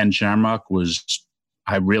Ken Shamrock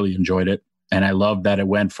I really enjoyed it. And I love that it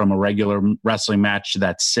went from a regular wrestling match to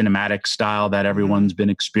that cinematic style that everyone's been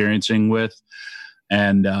experiencing with.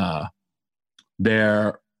 And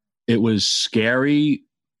it was scary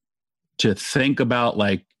to think about,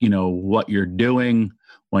 like, what you're doing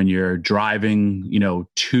when you're driving,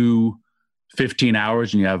 15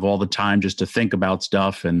 hours and you have all the time just to think about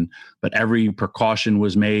stuff. But every precaution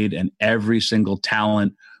was made and every single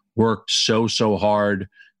talent worked so hard.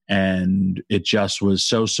 And it just was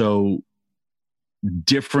so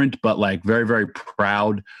different, but like very, very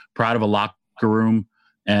proud of a locker room.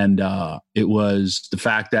 And it was the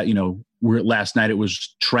fact that, last night it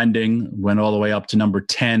was trending, went all the way up to number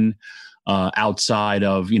 10 outside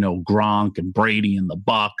of, Gronk and Brady and the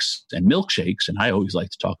Bucks and milkshakes. And I always like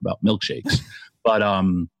to talk about milkshakes, but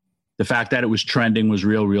the fact that it was trending was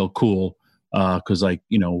real cool. Cause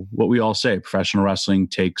what we all say, professional wrestling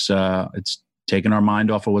it's taking our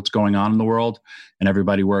mind off of what's going on in the world, and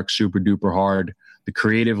everybody works super duper hard. The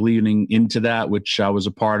creative leading into that, which I was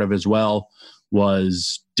a part of as well,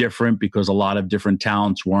 was different because a lot of different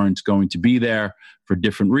talents weren't going to be there for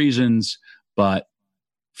different reasons. But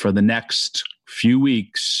for the next few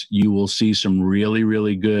weeks, you will see some really,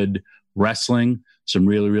 really good wrestling, some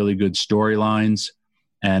really, really good storylines.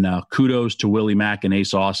 And kudos to Willie Mack and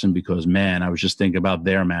Ace Austin because, man, I was just thinking about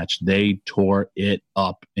their match. They tore it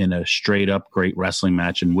up in a straight-up great wrestling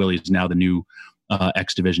match, and Willie's now the new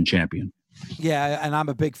X Division champion. Yeah, and I'm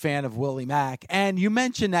a big fan of Willie Mack. And you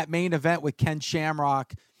mentioned that main event with Ken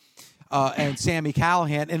Shamrock and Sami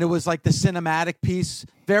Callihan, and it was like the cinematic piece,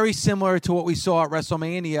 very similar to what we saw at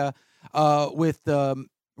WrestleMania with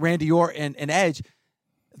Randy Orton and Edge.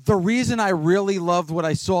 The reason I really loved what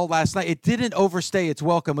I saw last night, it didn't overstay its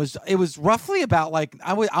welcome. It was roughly about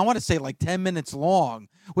I want to say 10 minutes long,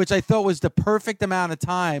 which I thought was the perfect amount of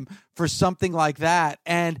time for something like that.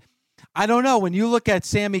 And I don't know, when you look at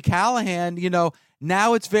Sami Callihan,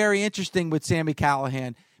 now it's very interesting with Sami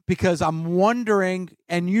Callihan, because I'm wondering,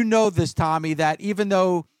 and this, Tommy, that even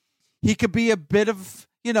though he could be a bit of,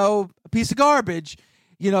 a piece of garbage,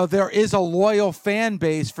 there is a loyal fan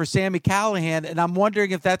base for Sami Callihan, and I'm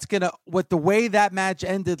wondering if that's going to, with the way that match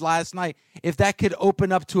ended last night, if that could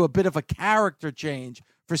open up to a bit of a character change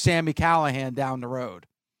for Sami Callihan down the road.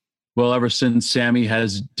 Well, ever since Sami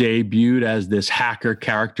has debuted as this hacker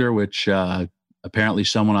character, which apparently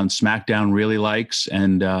someone on SmackDown really likes,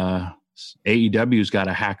 and AEW's got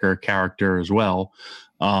a hacker character as well,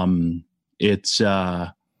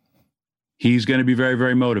 he's going to be very,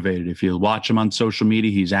 very motivated. If you watch him on social media,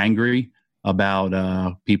 he's angry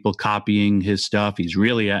about people copying his stuff. He's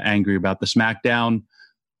really angry about the SmackDown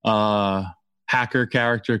hacker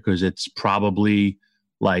character, because it's probably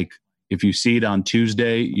like, if you see it on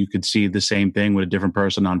Tuesday, you could see the same thing with a different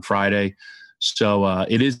person on Friday. So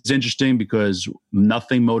it is interesting, because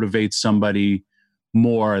nothing motivates somebody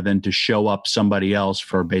more than to show up somebody else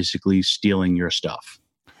for basically stealing your stuff.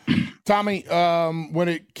 Tommy, when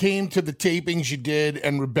it came to the tapings you did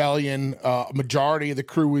and Rebellion, a majority of the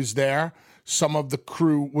crew was there. Some of the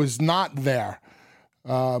crew was not there.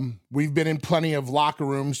 We've been in plenty of locker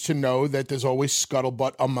rooms to know that there's always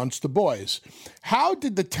scuttlebutt amongst the boys. How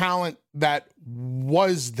did the talent that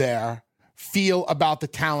was there feel about the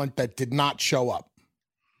talent that did not show up?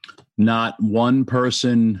 Not one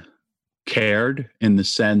person cared, in the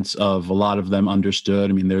sense of a lot of them understood.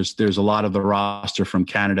 I mean, there's a lot of the roster from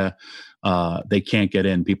Canada. They can't get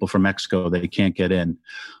in. People from Mexico, they can't get in.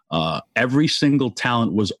 Every single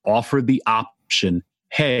talent was offered the option,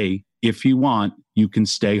 hey, if you want, you can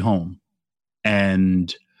stay home.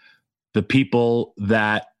 And the people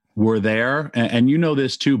that were there, and you know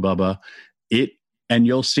this too, Bubba, and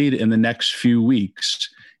you'll see it in the next few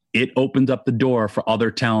weeks, it opened up the door for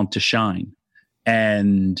other talent to shine.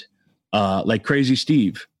 And like Crazy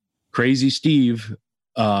Steve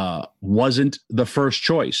wasn't the first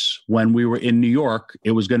choice. When we were in New York,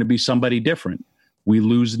 it was going to be somebody different. We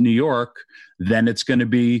lose New York, then it's going to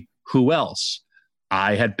be who else?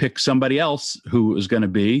 I had picked somebody else who it was going to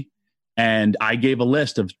be, and I gave a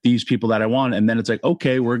list of these people that I wanted. And then it's like,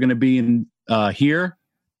 okay, we're going to be in here.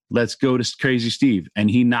 Let's go to Crazy Steve. And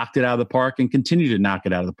he knocked it out of the park and continued to knock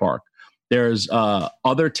it out of the park. There's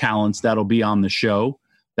other talents that'll be on the show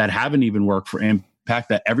that haven't even worked for Impact,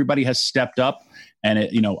 that everybody has stepped up. And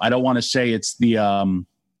I don't want to say it's the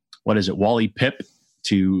Wally Pipp,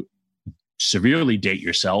 to severely date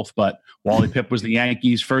yourself, but Wally Pipp was the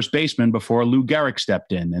Yankees' first baseman before Lou Gehrig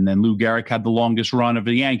stepped in, and then Lou Gehrig had the longest run of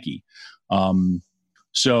the Yankee.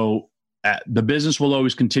 So the business will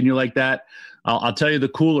always continue like that. I'll tell you the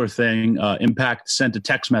cooler thing. Impact sent a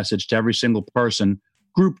text message to every single person,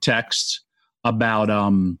 group texts, about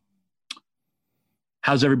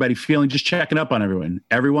how's everybody feeling, just checking up on everyone.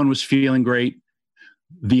 Everyone was feeling great.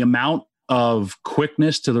 The amount of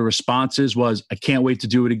quickness to the responses was, I can't wait to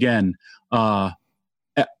do it again.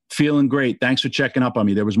 Feeling great. Thanks for checking up on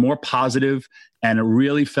me. There was more positive, and it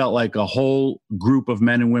really felt like a whole group of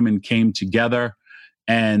men and women came together.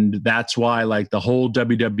 And that's why, like, the whole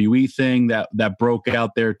WWE thing that broke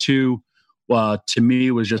out there too, to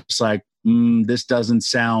me was just like, this doesn't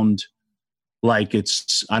sound like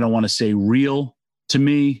it's, I don't want to say real to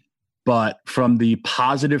me, but from the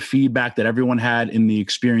positive feedback that everyone had in the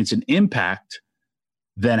experience in Impact,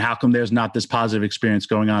 then how come there's not this positive experience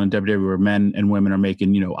going on in WWE where men and women are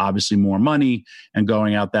making, obviously more money and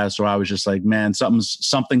going out that? So I was just like, man,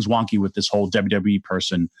 something's wonky with this whole WWE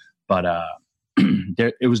person. But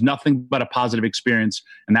it was nothing but a positive experience.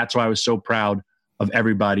 And that's why I was so proud of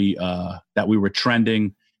everybody that we were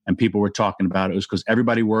trending and people were talking about it. It was because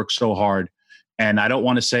everybody worked so hard. And I don't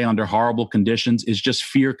want to say under horrible conditions, it's just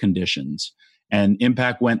fear conditions. And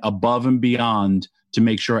Impact went above and beyond to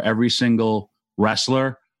make sure every single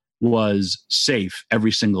wrestler was safe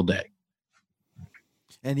every single day.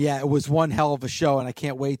 And yeah, it was one hell of a show, and I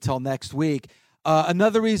can't wait till next week.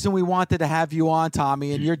 Another reason we wanted to have you on,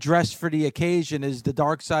 Tommy, and you're dressed for the occasion, is the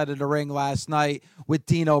Dark Side of the Ring last night with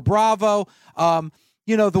Dino Bravo.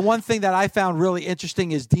 The one thing that I found really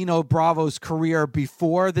interesting is Dino Bravo's career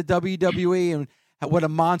before the WWE and what a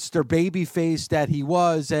monster babyface that he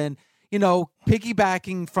was. And,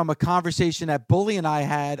 piggybacking from a conversation that Bully and I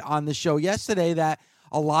had on the show yesterday, that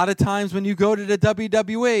a lot of times when you go to the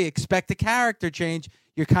WWE, expect a character change.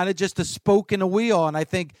 You're kind of just a spoke in a wheel. And I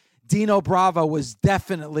think Dino Bravo was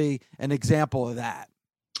definitely an example of that.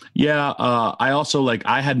 Yeah. I also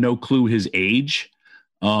I had no clue his age,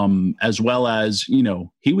 as well as,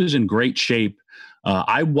 he was in great shape.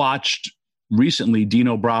 I watched recently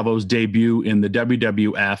Dino Bravo's debut in the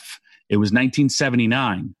WWF. It was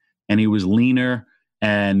 1979, and he was leaner,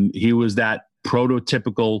 and he was that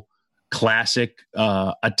prototypical classic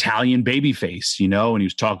Italian babyface, and he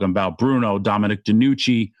was talking about Bruno, Dominic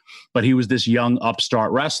DeNucci, but he was this young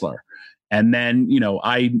upstart wrestler. And then,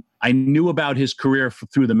 I knew about his career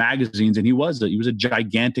through the magazines, and he was a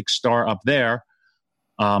gigantic star up there.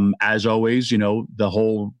 As always, the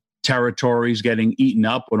whole territory's getting eaten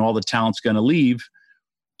up when all the talent's going to leave.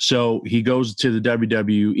 So he goes to the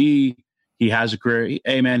WWE. He has a career.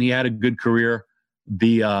 Hey, man, he had a good career.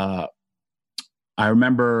 I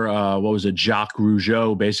remember, Jacques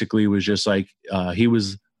Rougeau basically was just he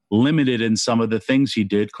was limited in some of the things he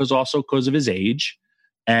did because of his age.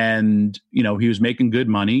 And, he was making good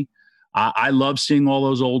money. I love seeing all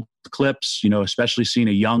those old clips, especially seeing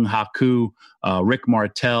a young Haku, Rick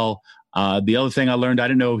Martel. The other thing I learned, I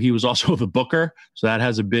didn't know he was also the booker. So that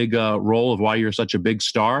has a big role of why you're such a big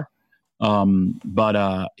star.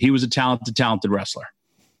 But he was a talented wrestler.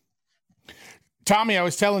 Tommy, I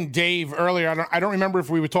was telling Dave earlier, I don't remember if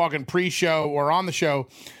we were talking pre-show or on the show.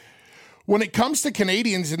 When it comes to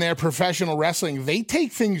Canadians in their professional wrestling, they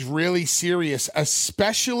take things really serious,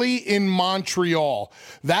 especially in Montreal.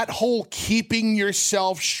 That whole keeping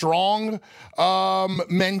yourself strong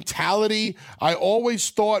mentality, I always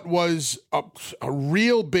thought was a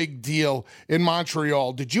real big deal in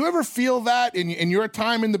Montreal. Did you ever feel that in your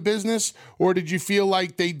time in the business, or did you feel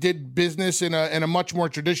like they did business in a much more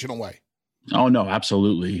traditional way? Oh, no,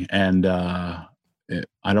 absolutely. And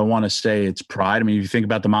I don't want to say it's pride. I mean, if you think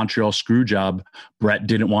about the Montreal screw job, Brett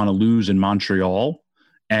didn't want to lose in Montreal,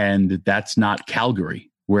 and that's not Calgary,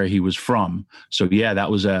 where he was from. So yeah, that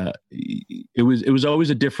was it was always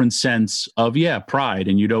a different sense of pride.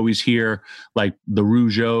 And you'd always hear like the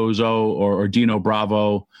Rougeaus or Dino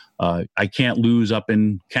Bravo, I can't lose up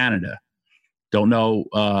in Canada. Don't know.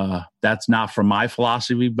 That's not from my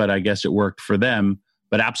philosophy, but I guess it worked for them.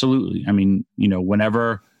 But absolutely. I mean,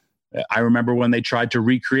 whenever I remember when they tried to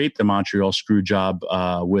recreate the Montreal screw job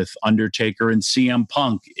with Undertaker and CM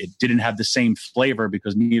Punk, it didn't have the same flavor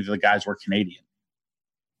because neither of the guys were Canadian.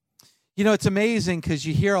 It's amazing because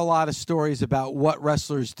you hear a lot of stories about what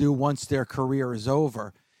wrestlers do once their career is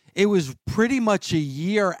over. It was pretty much a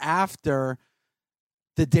year after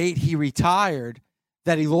the date he retired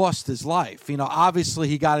that he lost his life. Obviously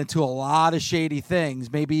he got into a lot of shady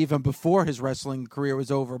things, maybe even before his wrestling career was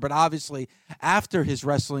over, but obviously after his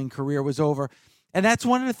wrestling career was over. And that's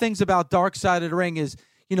one of the things about Dark Side of the Ring is,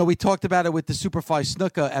 we talked about it with the Superfly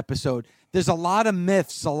Snuka episode. There's a lot of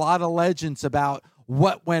myths, a lot of legends about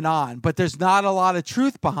what went on, but there's not a lot of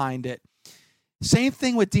truth behind it. Same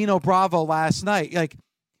thing with Dino Bravo last night.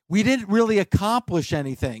 We didn't really accomplish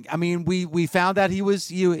anything. I mean, we found out he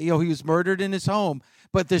was murdered in his home,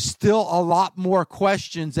 but there's still a lot more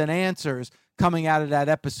questions and answers coming out of that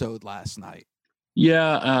episode last night.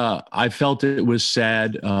 Yeah, I felt it was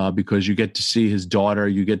sad because you get to see his daughter,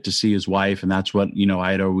 you get to see his wife, and that's what,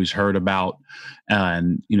 I had always heard about.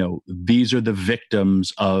 And, these are the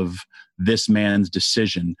victims of this man's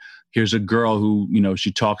decision. Here's a girl who,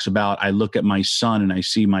 she talks about, I look at my son and I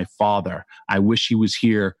see my father. I wish he was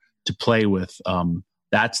here to play with.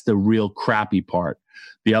 That's the real crappy part.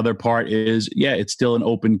 The other part is, it's still an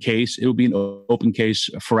open case. It will be an open case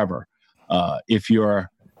forever. If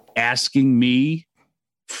you're asking me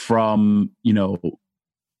from,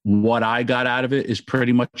 what I got out of it is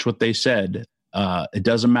pretty much what they said. It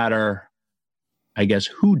doesn't matter, I guess,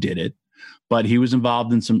 who did it, but he was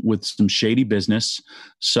involved in with some shady business,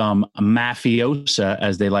 some mafiosa,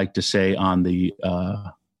 as they like to say on the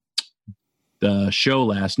show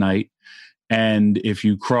last night. And if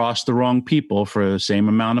you cross the wrong people for the same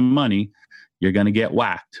amount of money, you're going to get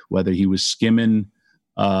whacked, whether he was skimming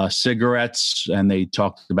cigarettes and they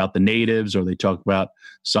talked about the natives, or they talked about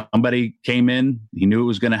somebody came in, he knew it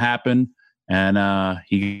was going to happen, and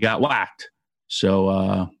he got whacked.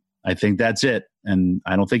 So I think that's it. And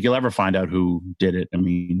I don't think you'll ever find out who did it. I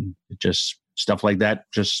mean, stuff like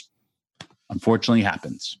that just unfortunately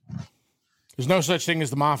happens. There's no such thing as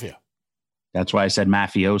the mafia. That's why I said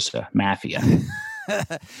mafia.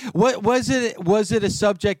 What was it? Was it a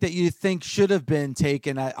subject that you think should have been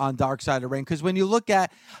taken on Dark Side of the Ring? Because when you look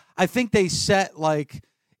at, I think they set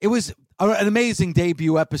it was an amazing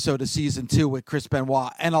debut episode of season 2 with Chris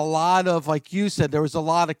Benoit. And a lot of, like you said, there was a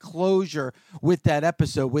lot of closure with that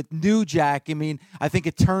episode. With New Jack, I mean, I think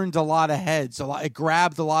it turned a lot of heads. It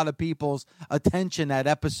grabbed a lot of people's attention, that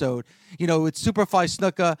episode. You know, with Superfly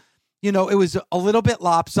Snuka, you know, it was a little bit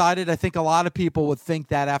lopsided. I think a lot of people would think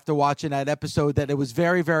that after watching that episode, that it was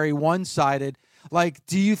very, very one-sided. Like,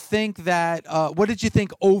 do you think that, what did you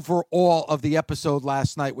think overall of the episode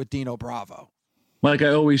last night with Dino Bravo? Like I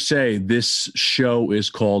always say, this show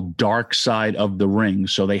is called Dark Side of the Ring.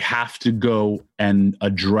 So they have to go and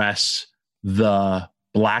address the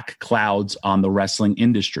black clouds on the wrestling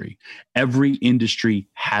industry. Every industry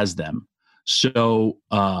has them. So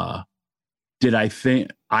did I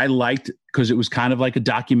think I liked, because it was kind of like a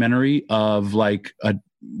documentary of like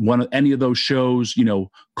one of any of those shows, you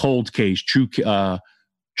know, Cold Case,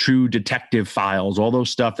 True Detective Files, all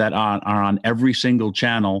those stuff that are on every single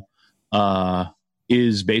channel,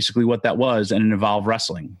 is basically what that was, and it involved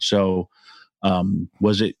wrestling. So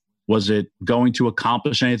was it going to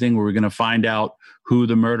accomplish anything? Were we going to find out who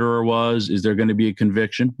the murderer was? Is there going to be a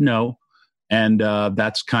conviction? No. And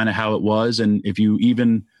that's kind of how it was. And if you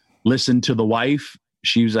even listen to the wife,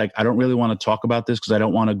 she was like, I don't really want to talk about this because I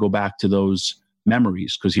don't want to go back to those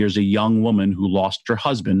memories, because here's a young woman who lost her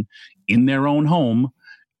husband in their own home,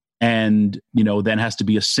 and, you know, then has to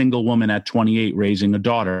be a single woman at 28 raising a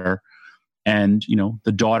daughter. And, you know,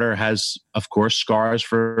 the daughter has, of course, scars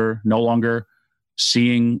for no longer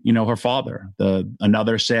seeing, you know, her father.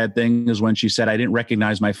 Another sad thing is when she said, I didn't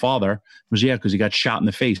recognize my father. It was, because he got shot in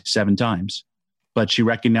the face 7 times. But she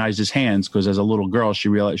recognized his hands because as a little girl, she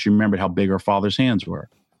remembered how big her father's hands were.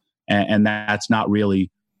 And that's not really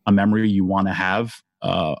a memory you want to have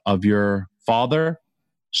of your father.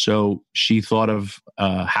 So she thought of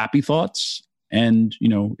happy thoughts. And, you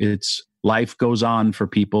know, life goes on for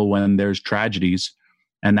people when there's tragedies,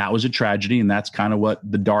 and that was a tragedy, and that's kind of what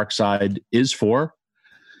the dark side is for.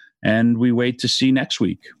 And we wait to see next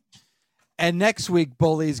week. And next week,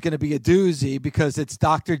 Bully, is going to be a doozy because it's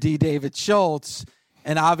Dr. D. David Schultz,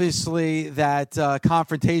 and obviously that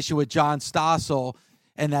confrontation with John Stossel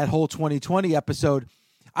and that whole 2020 episode.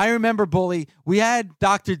 I remember, Bully, we had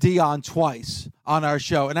Dr. D on twice on our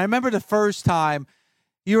show, and I remember the first time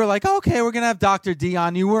you were like, okay, we're going to have Dr. D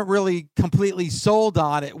on. You weren't really completely sold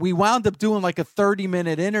on it. We wound up doing like a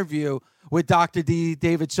 30-minute interview with Dr. D.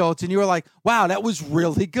 David Schultz, and you were like, wow, that was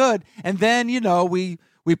really good. And then, you know, we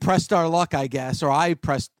pressed our luck, I guess, or I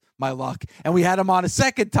pressed my luck, and we had him on a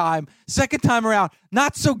second time. Second time around,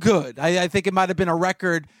 not so good. I think it might have been a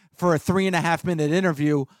record for a 3.5-minute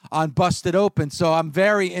interview on Busted Open. So I'm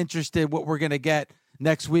very interested what we're going to get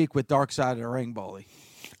next week with Dark Side of the Ring, Bully.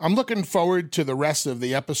 I'm looking forward to the rest of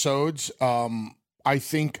the episodes. I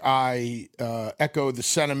think I echo the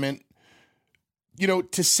sentiment. You know,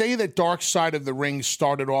 to say that Dark Side of the Ring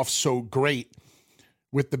started off so great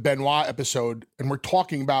with the Benoit episode, and we're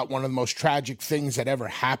talking about one of the most tragic things that ever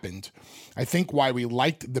happened, I think why we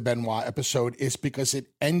liked the Benoit episode is because it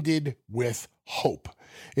ended with hope.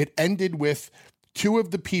 It ended with 2 of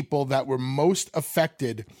the people that were most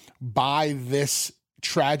affected by this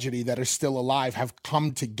tragedy that are still alive have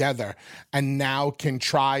come together and now can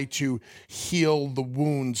try to heal the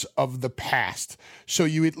wounds of the past. So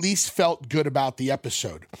you at least felt good about the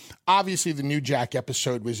episode. Obviously, the New Jack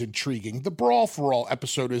episode was intriguing. The Brawl for All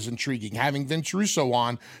episode is intriguing. Having Vince Russo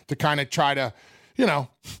on to kind of try to, you know,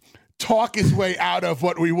 talk his way out of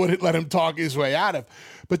what we wouldn't let him talk his way out of.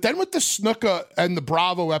 But then with the Snuka and the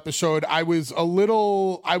Bravo episode, I was a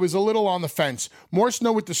little on the fence. More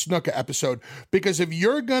so with the Snuka episode, because if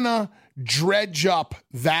you're gonna dredge up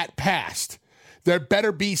that past, there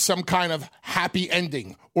better be some kind of happy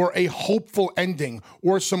ending or a hopeful ending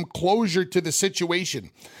or some closure to the situation.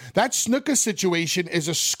 That Snuka situation is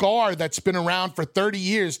a scar that's been around for 30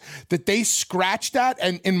 years that they scratched at,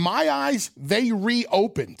 and in my eyes, they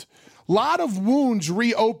reopened. A lot of wounds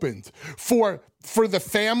reopened for the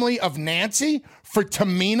family of Nancy, for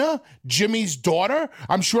Tamina, Jimmy's daughter.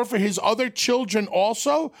 I'm sure for his other children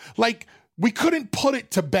also. Like, we couldn't put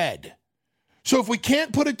it to bed. So if we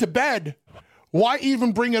can't put it to bed, why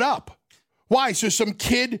even bring it up? Why? So some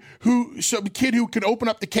kid who could open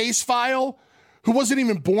up the case file, who wasn't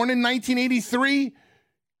even born in 1983,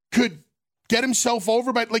 could get himself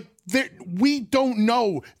over by, like, we don't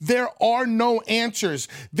know. There are no answers.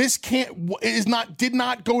 This did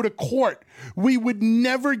not go to court. We would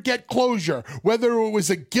never get closure, whether it was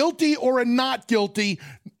a guilty or a not guilty.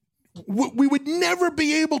 We would never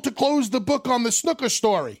be able to close the book on the Snuka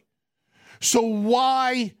story. So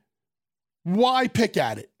why pick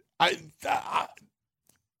at it?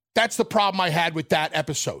 That's the problem I had with that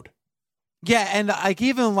episode. Yeah, and like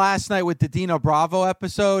even last night with the Dino Bravo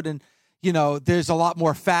episode, and there's a lot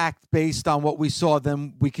more fact based on what we saw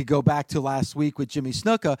than we could go back to last week with Jimmy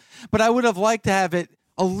Snuka. But I would have liked to have it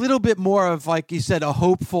a little bit more of, like you said, a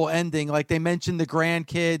hopeful ending. Like they mentioned the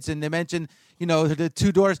grandkids and they mentioned, the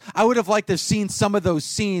two daughters. I would have liked to have seen some of those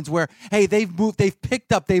scenes where, hey, they've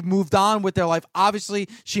moved on with their life. Obviously,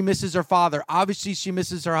 she misses her father. Obviously, she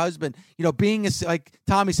misses her husband. Being, like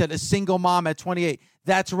Tommy said, a single mom at 28,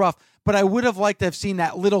 that's rough. But I would have liked to have seen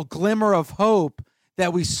that little glimmer of hope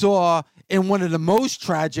that we saw in one of the most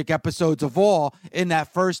tragic episodes of all in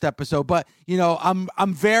that first episode. But,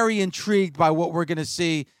 I'm very intrigued by what we're going to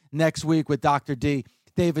see next week with Dr. D,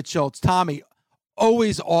 David Schultz. Tommy,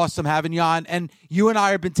 always awesome having you on. And you and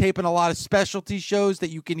I have been taping a lot of specialty shows that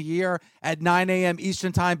you can hear at 9 a.m.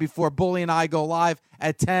 Eastern time before Bully and I go live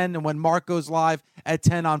at 10 and when Mark goes live at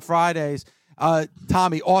 10 on Fridays.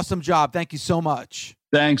 Tommy, awesome job. Thank you so much.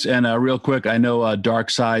 Thanks. And real quick, I know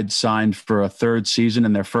Dark Side signed for a third season,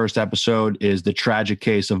 and their first episode is the tragic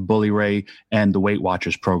case of Bully Ray and the Weight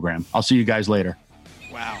Watchers program. I'll see you guys later.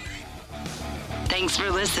 Wow. Thanks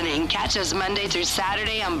for listening. Catch us Monday through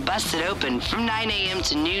Saturday on Busted Open from 9 a.m.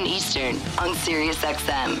 to noon Eastern on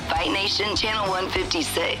SiriusXM, Fight Nation Channel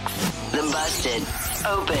 156. The Busted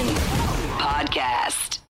Open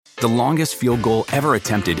Podcast. The longest field goal ever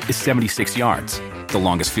attempted is 76 yards. The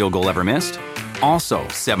longest field goal ever missed? Also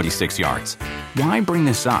 76 yards. Why bring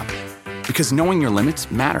this up? Because knowing your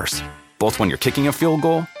limits matters, both when you're kicking a field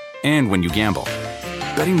goal and when you gamble.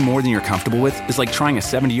 Betting more than you're comfortable with is like trying a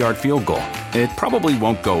 70-yard field goal. It probably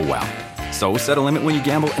won't go well. So set a limit when you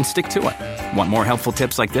gamble and stick to it. Want more helpful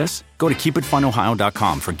tips like this? Go to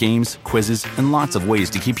keepitfunohio.com for games, quizzes, and lots of ways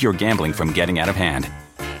to keep your gambling from getting out of hand.